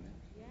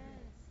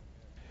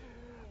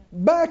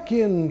 Back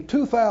in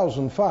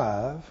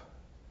 2005,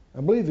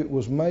 I believe it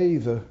was May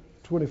the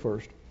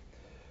 21st,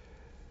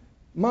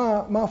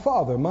 my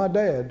father, my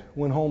dad,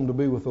 went home to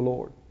be with the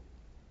Lord.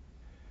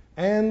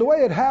 And the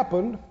way it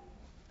happened,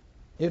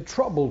 it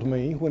troubled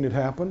me when it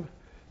happened.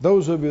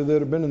 Those of you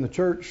that have been in the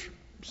church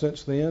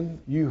since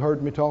then, you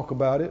heard me talk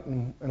about it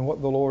and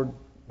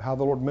how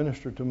the Lord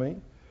ministered to me.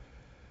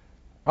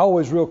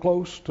 Always real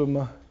close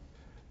to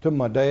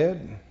my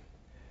dad.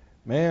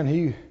 Man,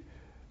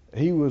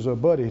 he was a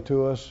buddy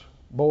to us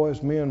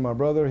boys, me and my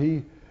brother.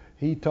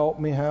 He taught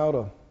me how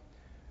to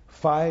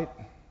fight,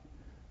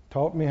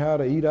 taught me how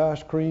to eat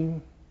ice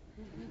cream,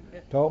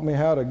 taught me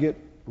how to get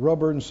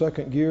rubber in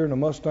second gear in a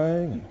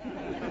Mustang,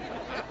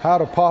 how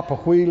to pop a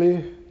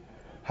wheelie,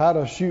 how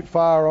to shoot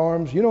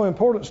firearms,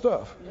 important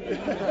stuff.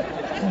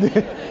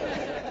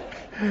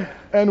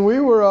 And we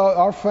were,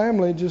 our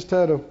family just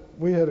had a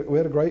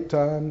great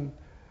time,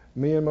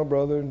 me and my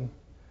brother and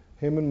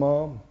him and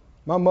Mom.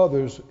 My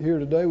mother's here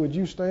today. Would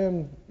you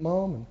stand,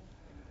 Mom, and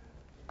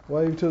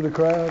wave to the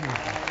crowd?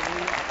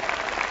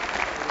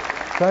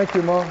 Thank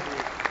you, Mom.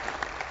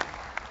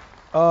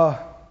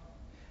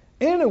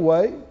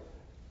 Anyway,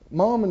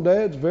 Mom and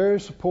Dad's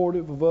very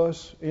supportive of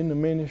us in the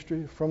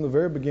ministry from the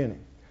very beginning.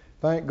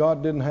 Thank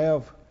God didn't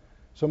have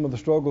some of the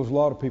struggles a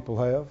lot of people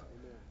have.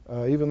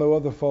 Even though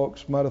other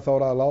folks might have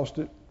thought I lost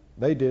it,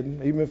 they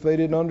didn't. Even if they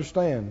didn't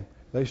understand,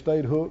 they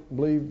stayed hooked,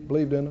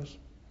 believed in us,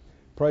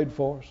 prayed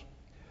for us.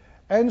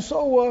 And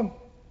so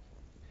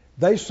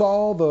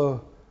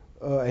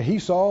he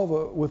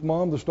saw with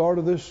Mom the start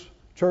of this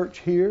church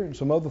here and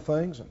some other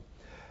things.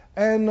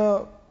 And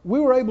we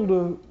were able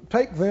to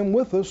take them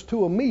with us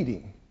to a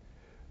meeting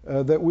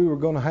that we were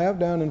going to have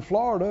down in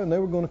Florida, and they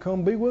were going to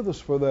come be with us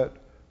for that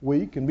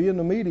week and be in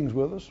the meetings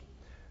with us.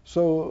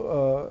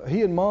 So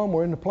he and Mom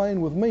were in the plane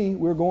with me.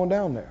 We were going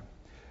down there.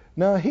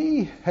 Now,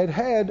 he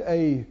had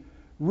a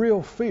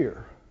real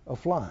fear of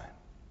flying,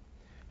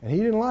 and he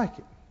didn't like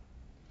it.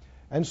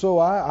 And so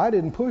I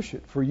didn't push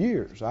it for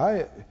years.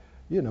 It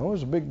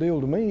was a big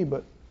deal to me,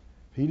 but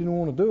he didn't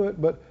want to do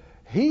it. But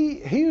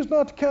he was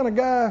not the kind of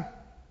guy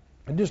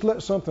that just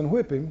let something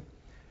whip him.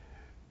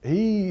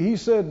 He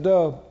said,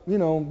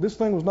 this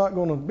thing was not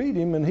going to beat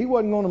him, and he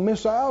wasn't going to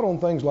miss out on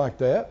things like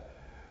that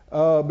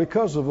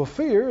because of a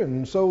fear.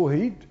 And so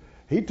he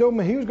told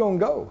me he was going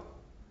to go.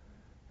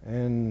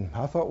 And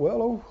I thought,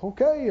 well,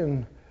 okay.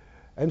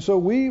 And so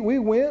we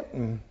went,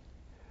 and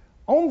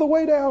on the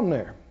way down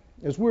there,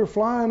 as we were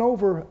flying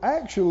over,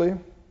 actually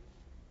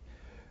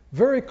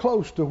very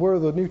close to where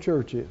the new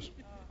church is,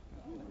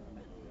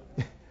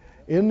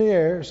 in the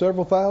air,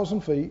 several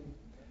thousand feet,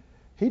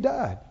 he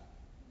died.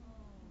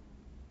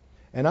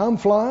 And I'm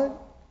flying,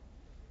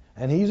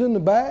 and he's in the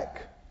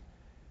back,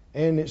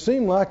 and it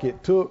seemed like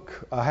it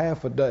took a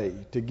half a day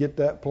to get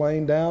that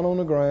plane down on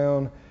the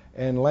ground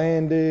and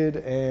landed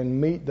and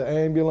meet the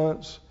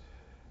ambulance.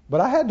 But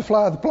I had to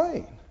fly the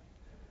plane,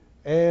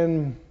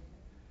 and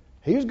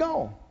he was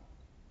gone.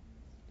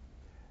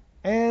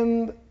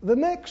 And the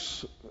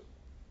next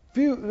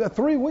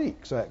 3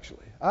 weeks,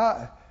 actually,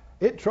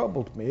 it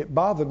troubled me. It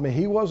bothered me.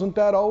 He wasn't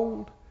that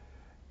old.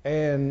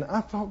 And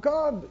I thought,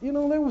 God, there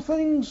were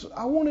things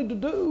I wanted to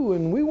do,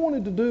 and we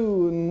wanted to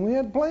do, and we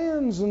had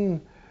plans, and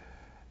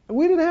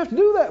we didn't have to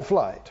do that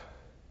flight.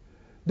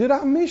 Did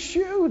I miss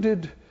you?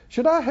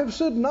 Should I have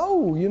said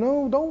no?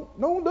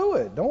 Don't do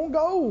it. Don't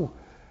go.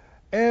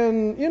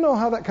 And you know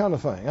how that kind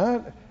of thing.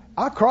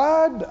 I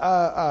cried.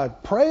 I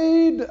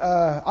prayed.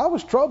 I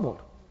was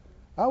troubled.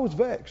 I was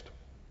vexed.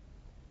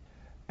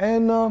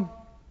 And I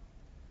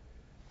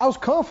was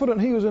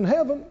confident he was in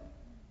heaven,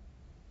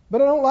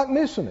 but I don't like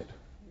missing it.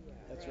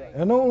 That's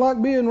right. I don't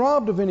like being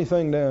robbed of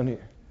anything down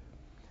here.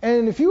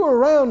 And if you were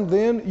around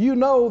then, you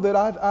know that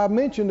I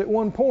mentioned at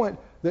one point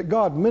that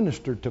God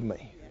ministered to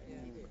me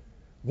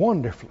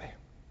wonderfully.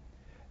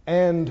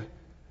 And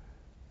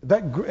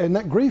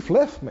that grief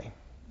left me.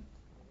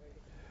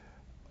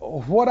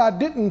 What I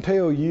didn't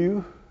tell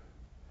you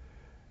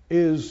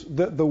is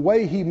that the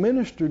way He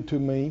ministered to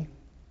me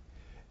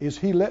is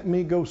He let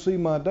me go see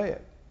my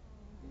dad.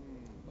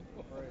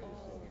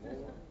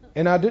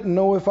 And I didn't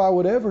know if I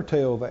would ever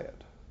tell that.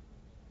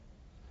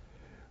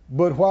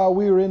 But while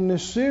we were in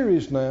this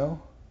series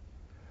now,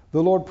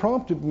 the Lord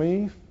prompted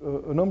me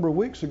a number of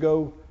weeks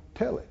ago,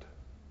 tell it.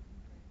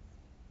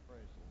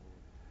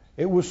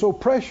 It was so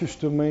precious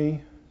to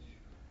me,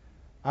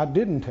 I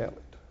didn't tell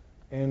it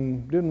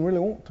and didn't really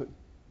want to.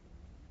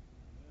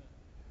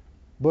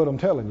 But I'm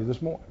telling you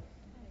this morning.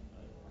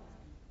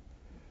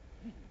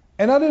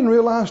 And I didn't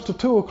realize till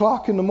 2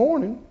 o'clock in the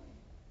morning,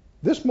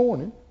 this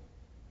morning,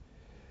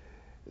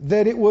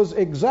 that it was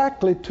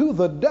exactly to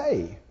the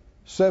day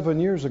 7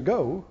 years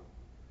ago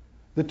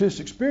that this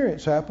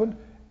experience happened.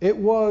 It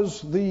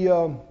was the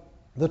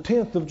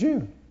 10th of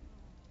June,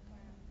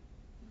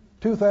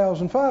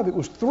 2005. It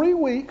was 3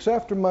 weeks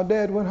after my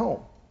dad went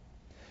home.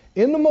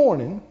 In the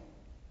morning,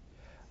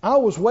 I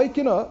was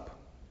waking up,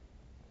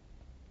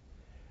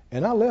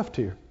 and I left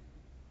here.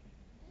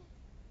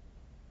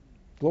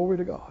 Glory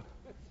to God.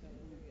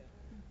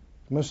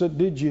 I said,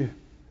 did your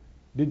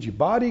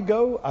body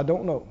go? I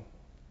don't know.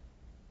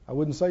 I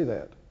wouldn't say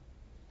that.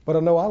 But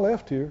I know I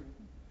left here,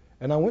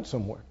 and I went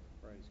somewhere.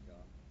 Praise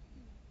God.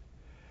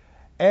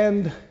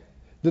 And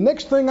the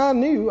next thing I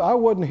knew, I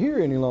wasn't here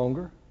any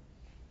longer.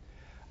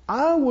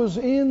 I was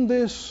in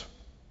this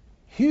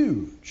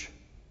huge,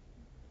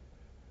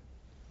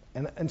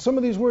 and some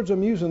of these words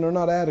I'm using are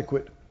not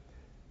adequate.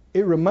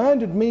 It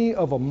reminded me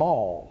of a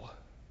mall,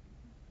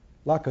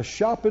 like a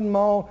shopping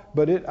mall,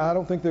 but I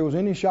don't think there was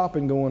any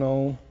shopping going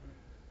on.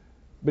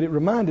 But it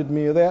reminded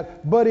me of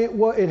that. But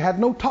it had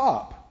no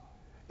top.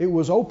 It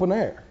was open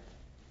air.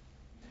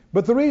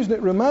 But the reason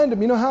it reminded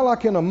me, you know how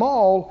like in a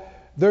mall,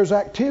 there's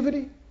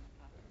activity?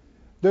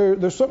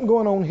 There's something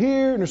going on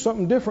here, and there's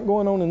something different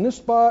going on in this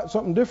spot,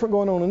 something different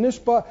going on in this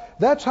spot.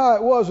 That's how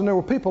it was, and there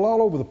were people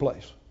all over the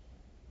place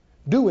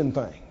doing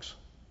things.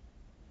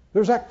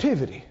 There's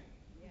activity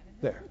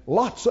there,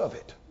 lots of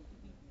it.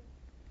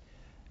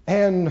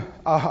 And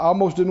I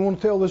almost didn't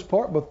want to tell this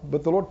part,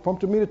 but the Lord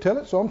prompted me to tell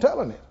it, so I'm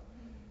telling it.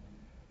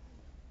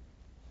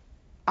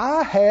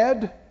 I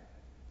had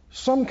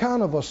some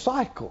kind of a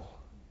cycle.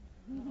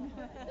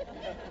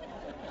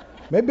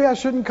 Maybe I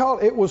shouldn't call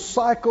it. It was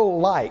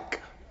cycle-like.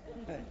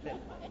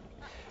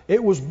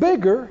 It was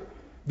bigger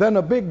than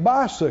a big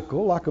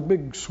bicycle, like a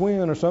big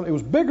Schwinn or something. It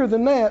was bigger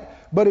than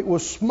that, but it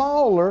was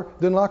smaller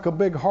than like a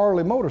big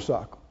Harley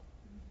motorcycle.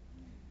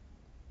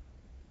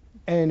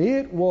 And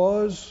it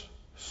was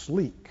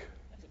sleek.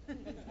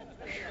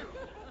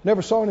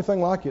 Never saw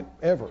anything like it,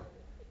 ever.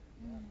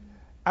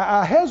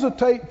 I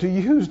hesitate to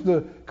use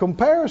the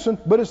comparison,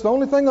 but it's the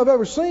only thing I've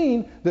ever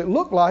seen that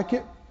looked like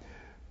it.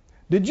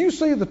 Did you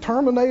see the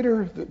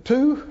Terminator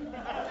 2?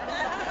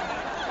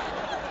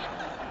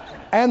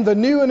 And the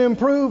new and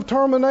improved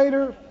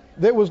Terminator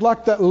that was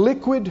like that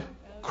liquid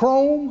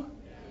chrome?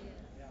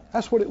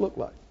 That's what it looked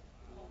like.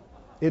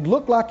 It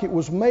looked like it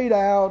was made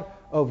out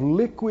of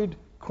liquid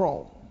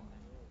chrome.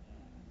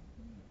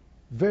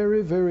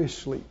 Very, very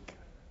sleek.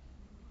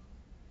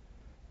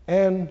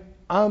 And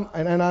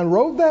I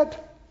rode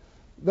that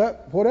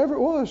whatever it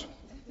was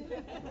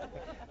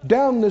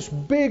down this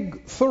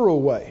big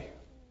thoroughway.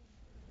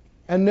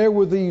 And there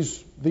were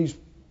these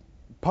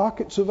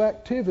pockets of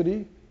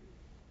activity,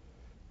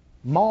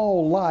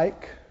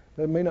 mall-like,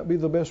 that may not be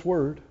the best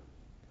word,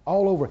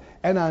 all over.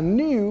 And I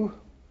knew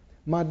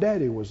my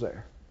daddy was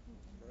there.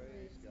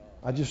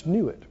 I just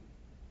knew it.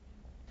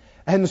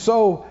 And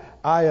so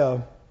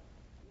I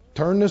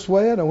turned this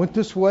way, and I went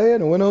this way,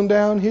 and I went on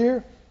down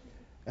here,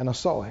 and I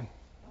saw him.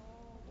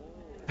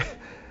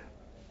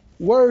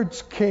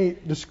 Words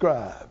can't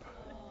describe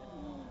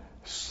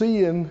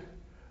seeing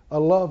a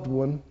loved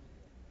one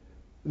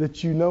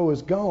that you know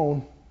is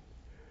gone.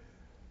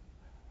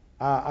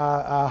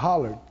 I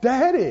hollered,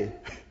 "Daddy!"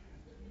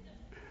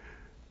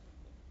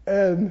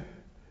 And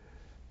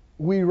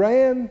we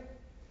ran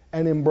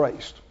and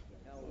embraced.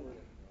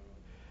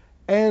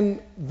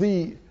 And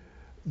the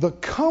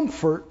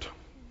comfort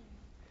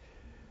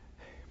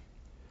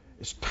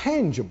is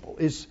tangible.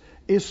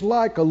 It's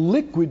like a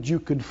liquid you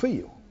could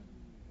feel.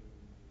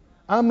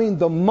 I mean,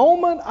 the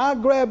moment I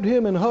grabbed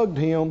him and hugged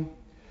him,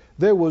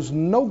 there was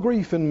no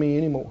grief in me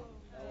anymore.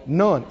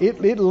 None.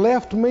 It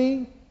left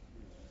me.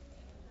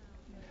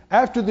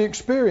 After the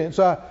experience,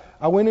 I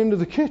went into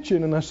the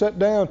kitchen and I sat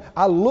down.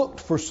 I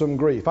looked for some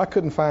grief. I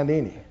couldn't find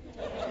any.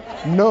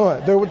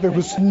 None. There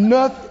was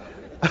nothing.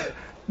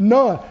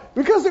 None.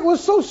 Because it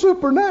was so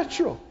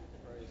supernatural.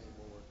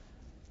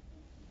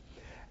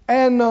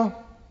 And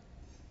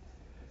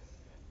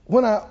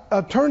when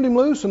I turned him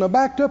loose and I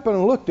backed up and I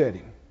looked at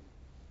him,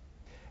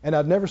 and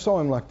I'd never saw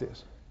him like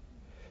this.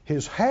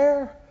 His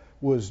hair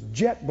was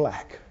jet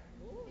black.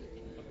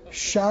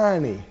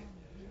 Shiny,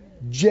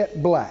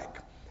 jet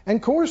black. And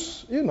of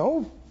course, you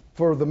know,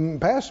 for the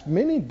past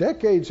many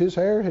decades, his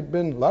hair had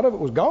been, a lot of it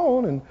was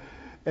gone,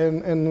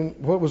 and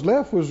what was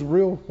left was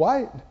real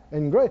white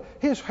and gray.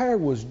 His hair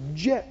was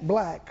jet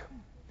black.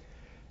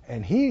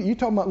 And you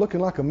talking about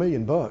looking like $1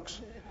 million.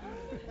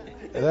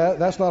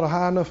 That's not a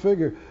high enough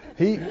figure.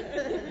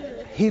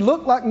 He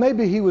looked like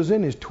maybe he was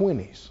in his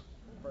 20s.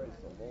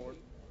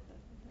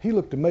 He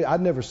looked amazing. I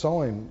never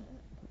saw him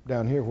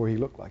down here where he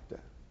looked like that.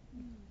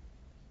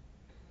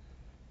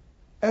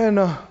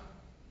 And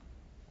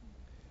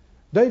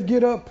Dave,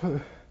 get up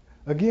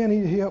again.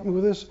 He helped me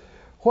with this.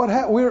 What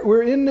happened?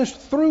 We're in this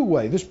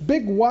throughway, this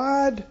big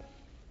wide,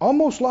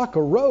 almost like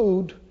a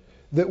road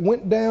that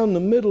went down the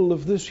middle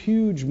of this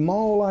huge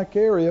mall-like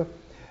area.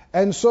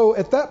 And so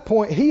at that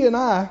point, he and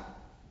I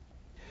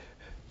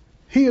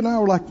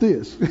were like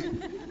this.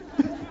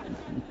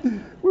 We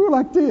were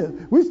like this.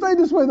 We stayed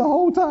this way the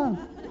whole time.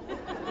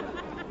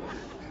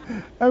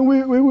 And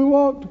we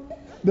walked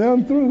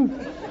down through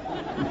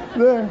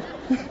there.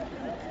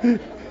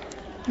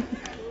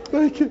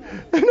 Thank you.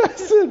 And I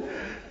said,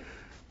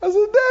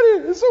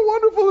 Daddy, it's so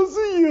wonderful to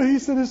see you. He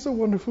said, it's so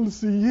wonderful to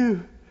see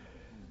you.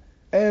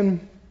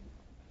 And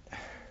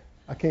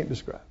I can't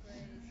describe.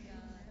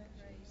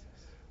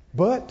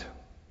 But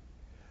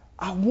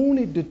I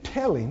wanted to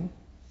tell him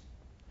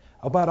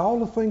about all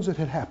the things that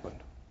had happened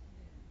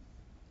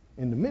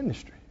in the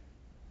ministry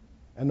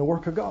and the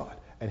work of God.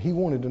 And he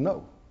wanted to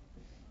know.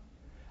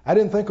 I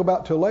didn't think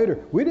about till later.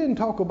 We didn't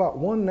talk about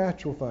one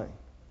natural thing.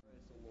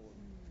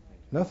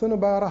 Nothing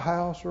about a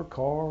house or a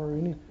car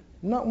or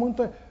not one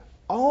thing.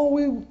 All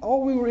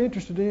we were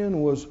interested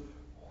in was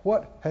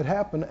what had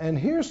happened. And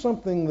here's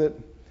something that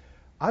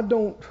I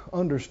don't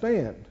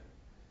understand.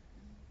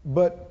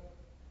 But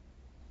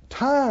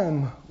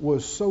time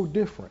was so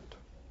different.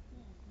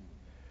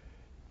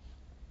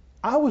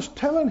 I was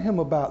telling him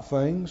about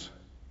things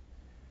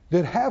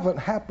that haven't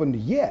happened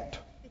yet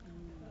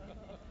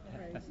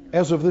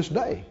as of this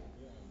day.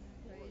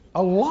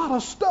 A lot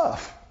of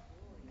stuff.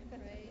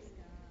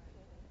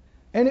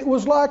 And it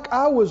was like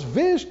I was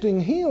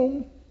visiting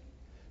him,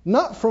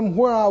 not from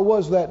where I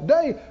was that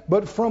day,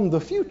 but from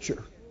the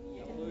future.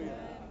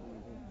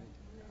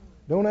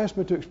 Don't ask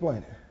me to explain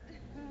it.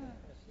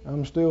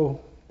 I'm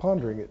still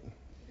pondering it.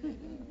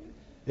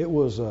 It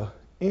was an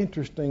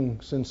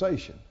interesting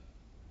sensation.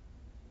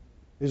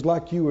 It's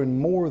like you were in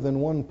more than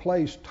one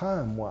place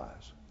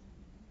time-wise.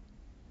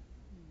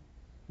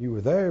 You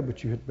were there,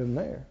 but you had been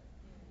there.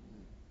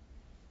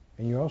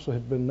 And you also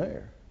had been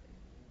there.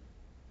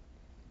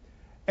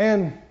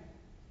 And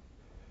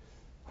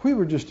we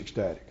were just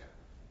ecstatic.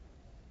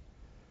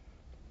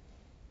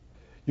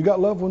 You got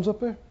loved ones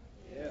up there?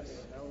 Yes.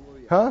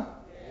 Hallelujah. Huh?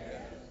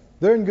 Yes.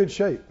 They're in good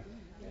shape.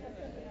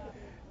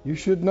 You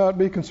should not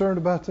be concerned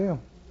about them.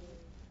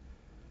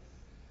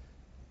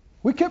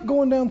 We kept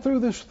going down through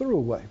this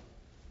throughway.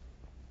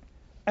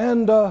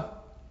 And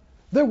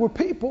there were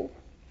people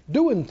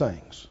doing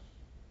things.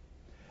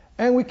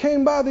 And we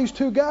came by these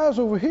two guys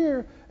over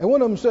here, and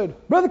one of them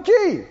said, Brother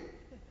Key.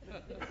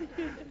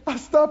 I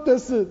stopped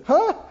and said,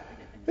 huh?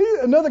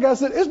 Another guy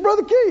said, it's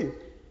Brother Key.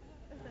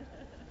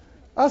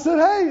 I said,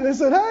 hey. They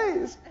said, hey,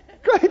 it's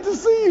great to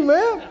see you,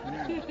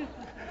 man.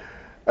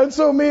 And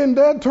so me and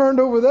Dad turned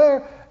over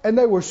there, and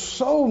they were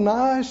so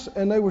nice,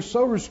 and they were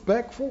so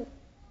respectful.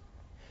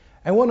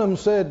 And one of them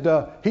said,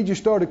 he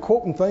just started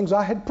quoting things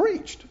I had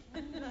preached.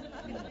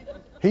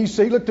 He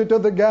looked at the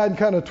other guy and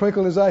kind of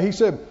twinkled in his eye. He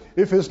said,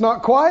 if it's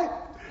not quite,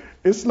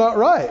 it's not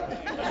right.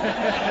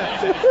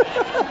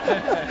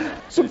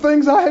 Some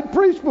things I had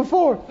preached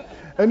before.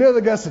 And the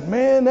other guy said,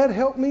 man, that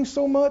helped me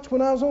so much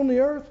when I was on the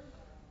earth.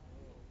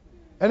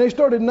 And they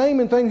started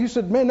naming things. He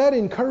said, man, that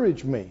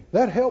encouraged me.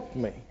 That helped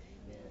me.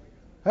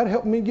 That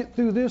helped me get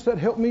through this. That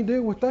helped me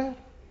deal with that.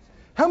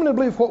 How many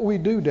believe what we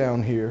do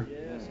down here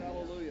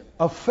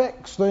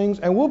affects things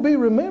and will be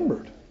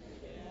remembered?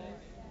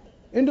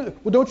 Well,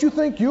 don't you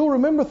think you'll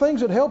remember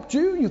things that helped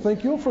you? You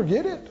think you'll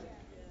forget it?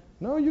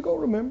 No, you go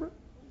remember.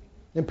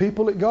 And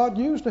people that God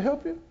used to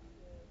help you.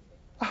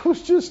 I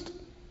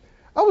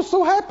was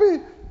so happy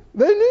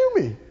they knew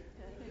me.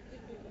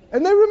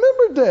 And they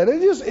remembered that.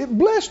 It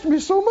blessed me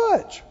so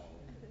much.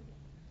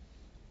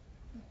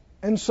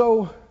 And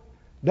so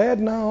Dad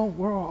and I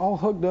were all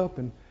hugged up,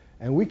 and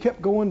we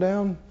kept going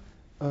down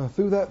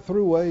through that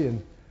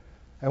throughway,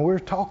 and we're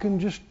talking,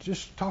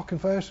 just talking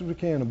fast as we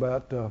can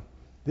about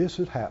this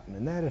had happened,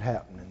 and that had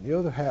happened, and the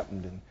other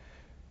happened, and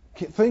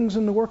things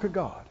in the work of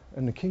God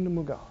and the kingdom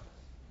of God.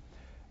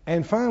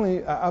 And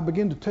finally, I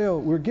began to tell,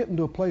 we're getting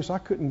to a place I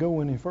couldn't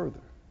go any further.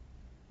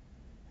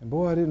 And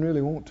boy, I didn't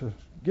really want to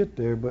get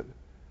there, but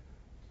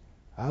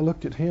I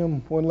looked at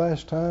him one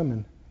last time,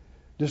 and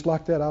just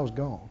like that, I was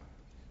gone.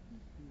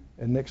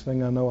 And next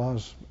thing I know, I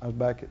was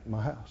back at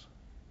my house.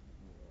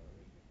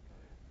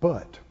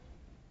 But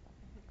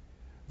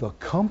the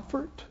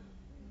comfort,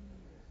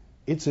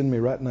 it's in me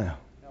right now.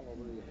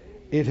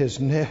 It has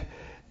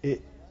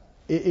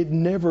it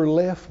never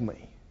left me.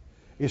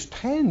 It's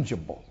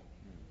tangible.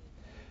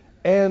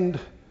 And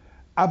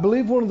I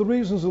believe one of the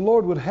reasons the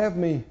Lord would have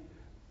me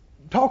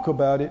talk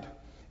about it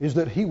is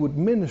that He would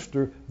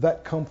minister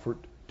that comfort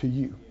to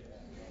you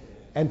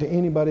and to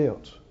anybody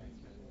else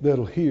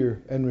that'll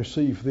hear and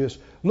receive this.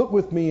 Look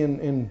with me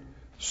in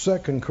 2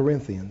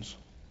 Corinthians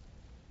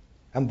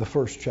and the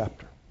first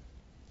chapter.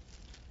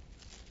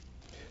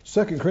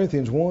 2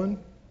 Corinthians 1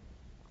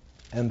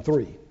 and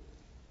 3.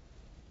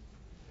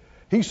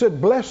 He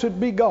said, "Blessed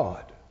be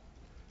God,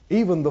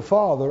 even the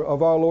Father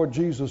of our Lord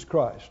Jesus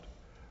Christ,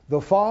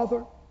 the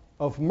Father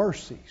of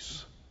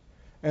mercies,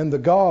 and the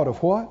God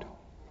of" what?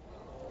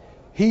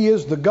 He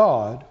is the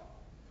God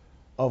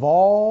of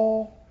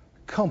all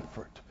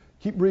comfort.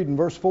 Keep reading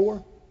verse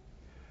 4.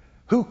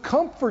 "Who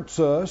comforts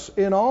us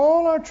in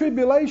all our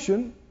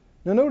tribulation."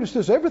 Now notice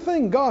this,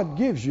 everything God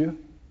gives you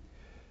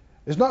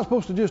is not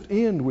supposed to just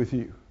end with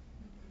you.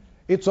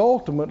 It's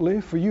ultimately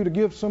for you to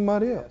give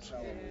somebody else.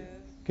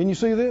 Can you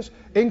see this?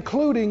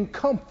 Including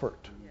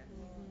comfort.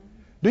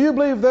 Do you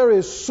believe there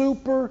is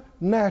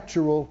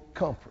supernatural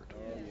comfort?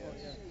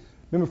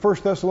 Remember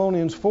 1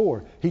 Thessalonians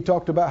 4. He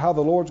talked about how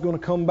the Lord's going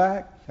to come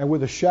back and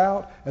with a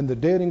shout, and the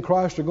dead in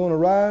Christ are going to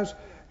rise,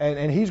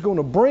 and He's going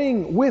to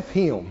bring with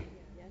Him.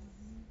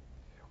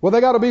 Well,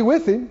 they got to be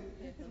with Him.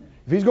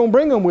 If He's going to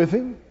bring them with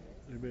Him,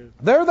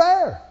 they're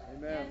there.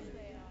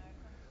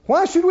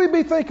 Why should we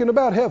be thinking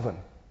about heaven?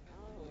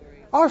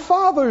 Our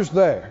Father's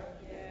there.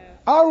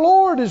 Our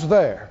Lord is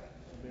there.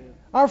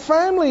 Our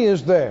family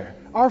is there.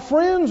 Our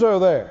friends are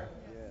there.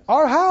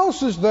 Our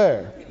house is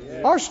there.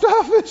 Our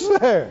stuff is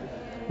there.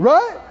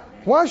 Right?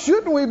 Why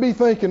shouldn't we be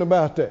thinking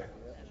about that?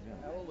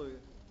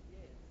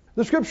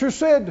 The Scripture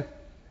said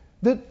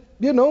that,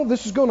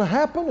 this is going to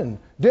happen, and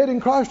dead in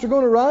Christ are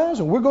going to rise,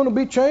 and we're going to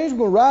be changed. We're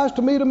going to rise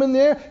to meet Him in the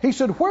air. He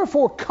said,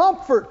 "Wherefore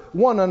comfort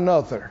one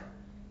another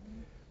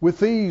with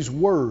these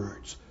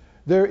words."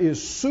 There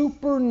is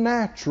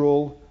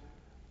supernatural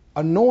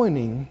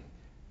anointing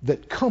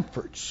that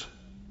comforts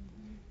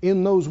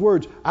in those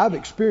words. I've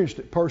experienced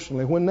it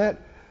personally.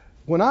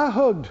 When I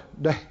hugged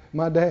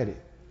my daddy,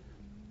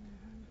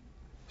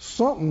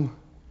 something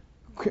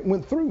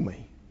went through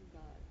me.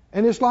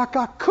 And it's like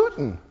I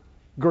couldn't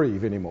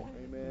grieve anymore.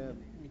 Amen.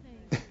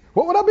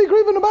 What would I be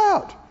grieving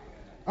about?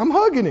 I'm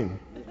hugging him.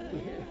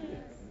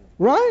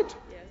 Right?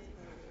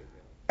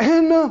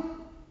 And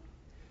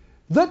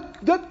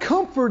that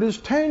comfort is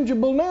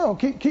tangible now.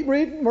 Keep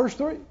reading verse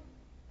 3.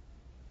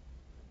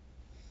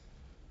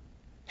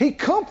 He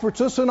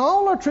comforts us in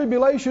all our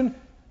tribulation,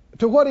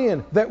 to what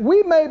end? That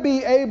we may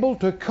be able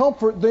to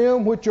comfort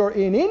them which are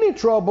in any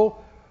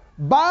trouble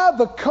by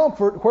the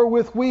comfort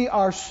wherewith we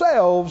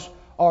ourselves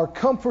are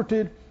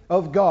comforted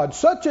of God.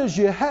 Such as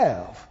you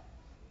have,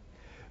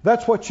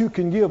 that's what you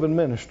can give and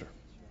minister.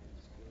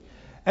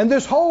 And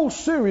this whole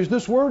series,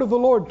 this word of the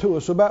Lord to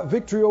us about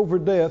victory over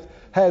death,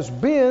 has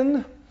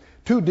been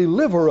to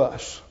deliver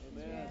us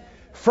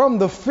from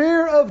the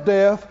fear of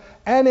death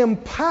and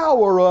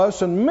empower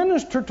us and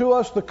minister to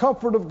us the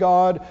comfort of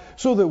God,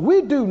 so that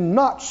we do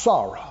not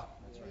sorrow.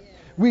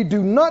 We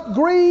do not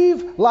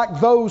grieve like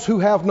those who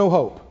have no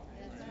hope.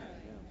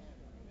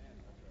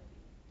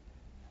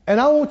 And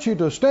I want you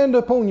to stand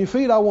up on your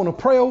feet. I want to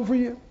pray over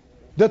you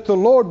that the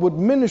Lord would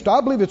minister.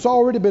 I believe it's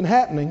already been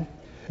happening,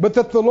 but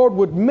that the Lord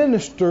would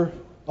minister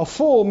a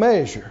full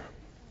measure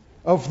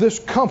of this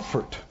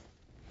comfort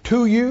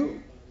to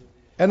you.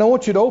 And I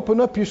want you to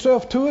open up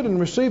yourself to it and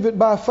receive it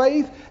by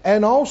faith.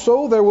 And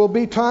also there will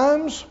be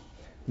times,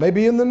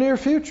 maybe in the near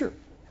future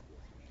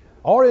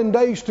or in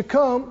days to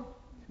come,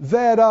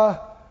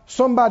 that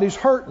somebody's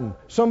hurting,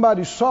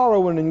 somebody's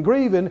sorrowing and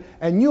grieving,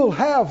 and you'll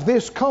have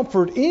this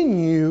comfort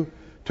in you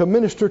to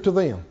minister to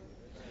them.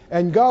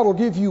 And God will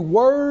give you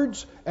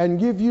words and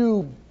give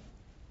you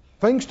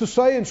things to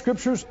say in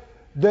Scriptures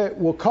that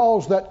will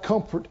cause that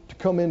comfort to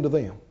come into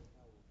them.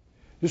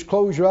 Just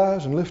close your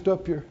eyes and lift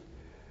up your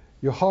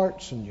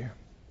hearts and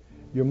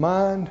your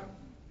mind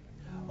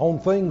on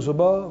things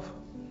above.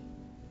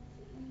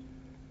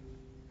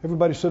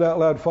 Everybody said out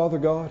loud, Father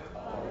God,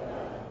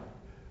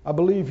 I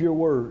believe your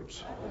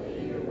words.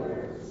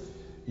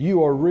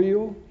 You are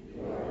real.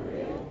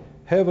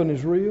 Heaven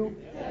is real.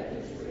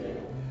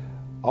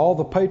 All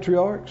the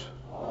patriarchs,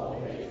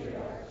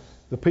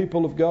 the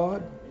people of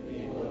God,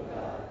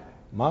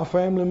 my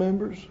family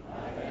members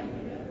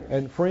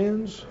and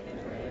friends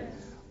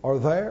are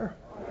there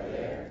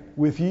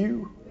with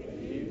you.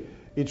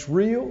 It's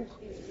real.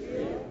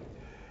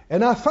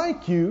 And I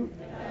thank you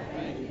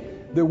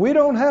that we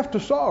don't have to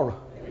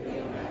sorrow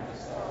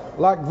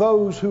like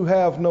those who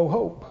have no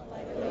hope.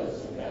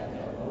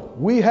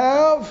 We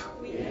have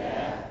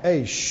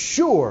a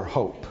sure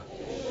hope.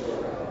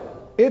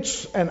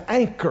 It's an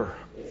anchor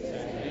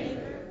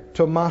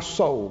to my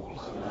soul.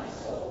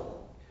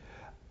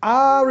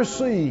 I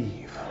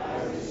receive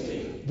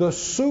the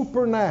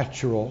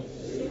supernatural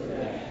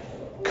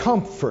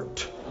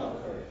comfort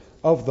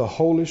of the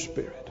Holy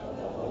Spirit.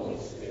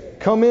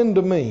 Come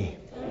into me.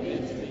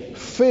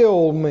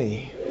 Fill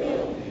me.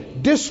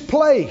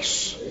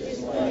 Displace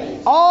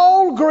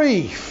all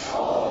grief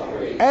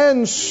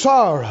and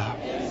sorrow.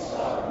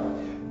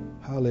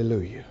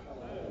 Hallelujah.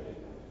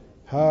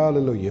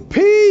 Hallelujah.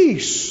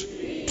 Peace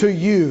to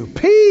you.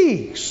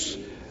 Peace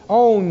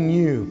on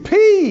you.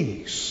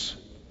 Peace.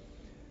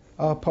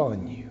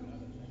 upon you.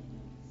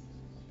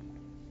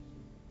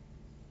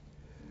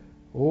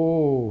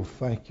 Oh,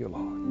 thank you,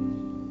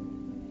 Lord.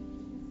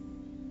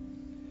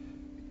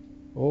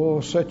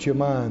 Oh, set your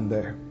mind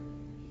there.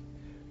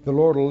 The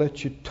Lord will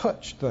let you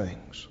touch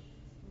things.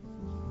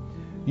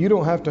 You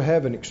don't have to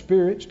have an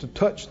experience to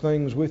touch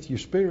things with your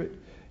spirit.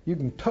 You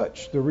can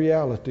touch the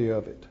reality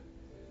of it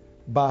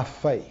by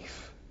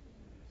faith.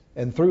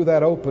 And through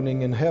that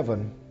opening in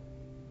heaven,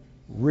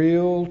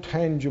 real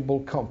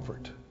tangible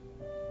comfort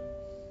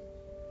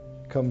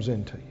comes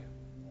into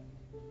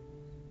you.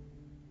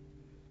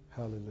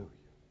 Hallelujah.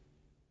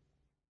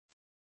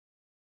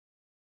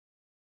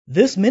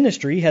 This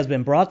ministry has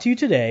been brought to you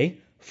today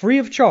free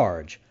of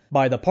charge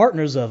by the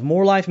partners of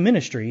More Life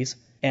Ministries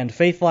and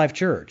Faith Life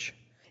Church.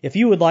 If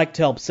you would like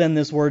to help send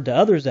this word to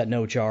others at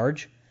no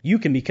charge, you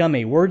can become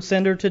a word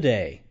sender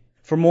today.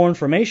 For more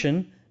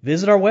information,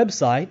 visit our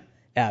website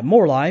at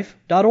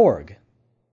morelife.org.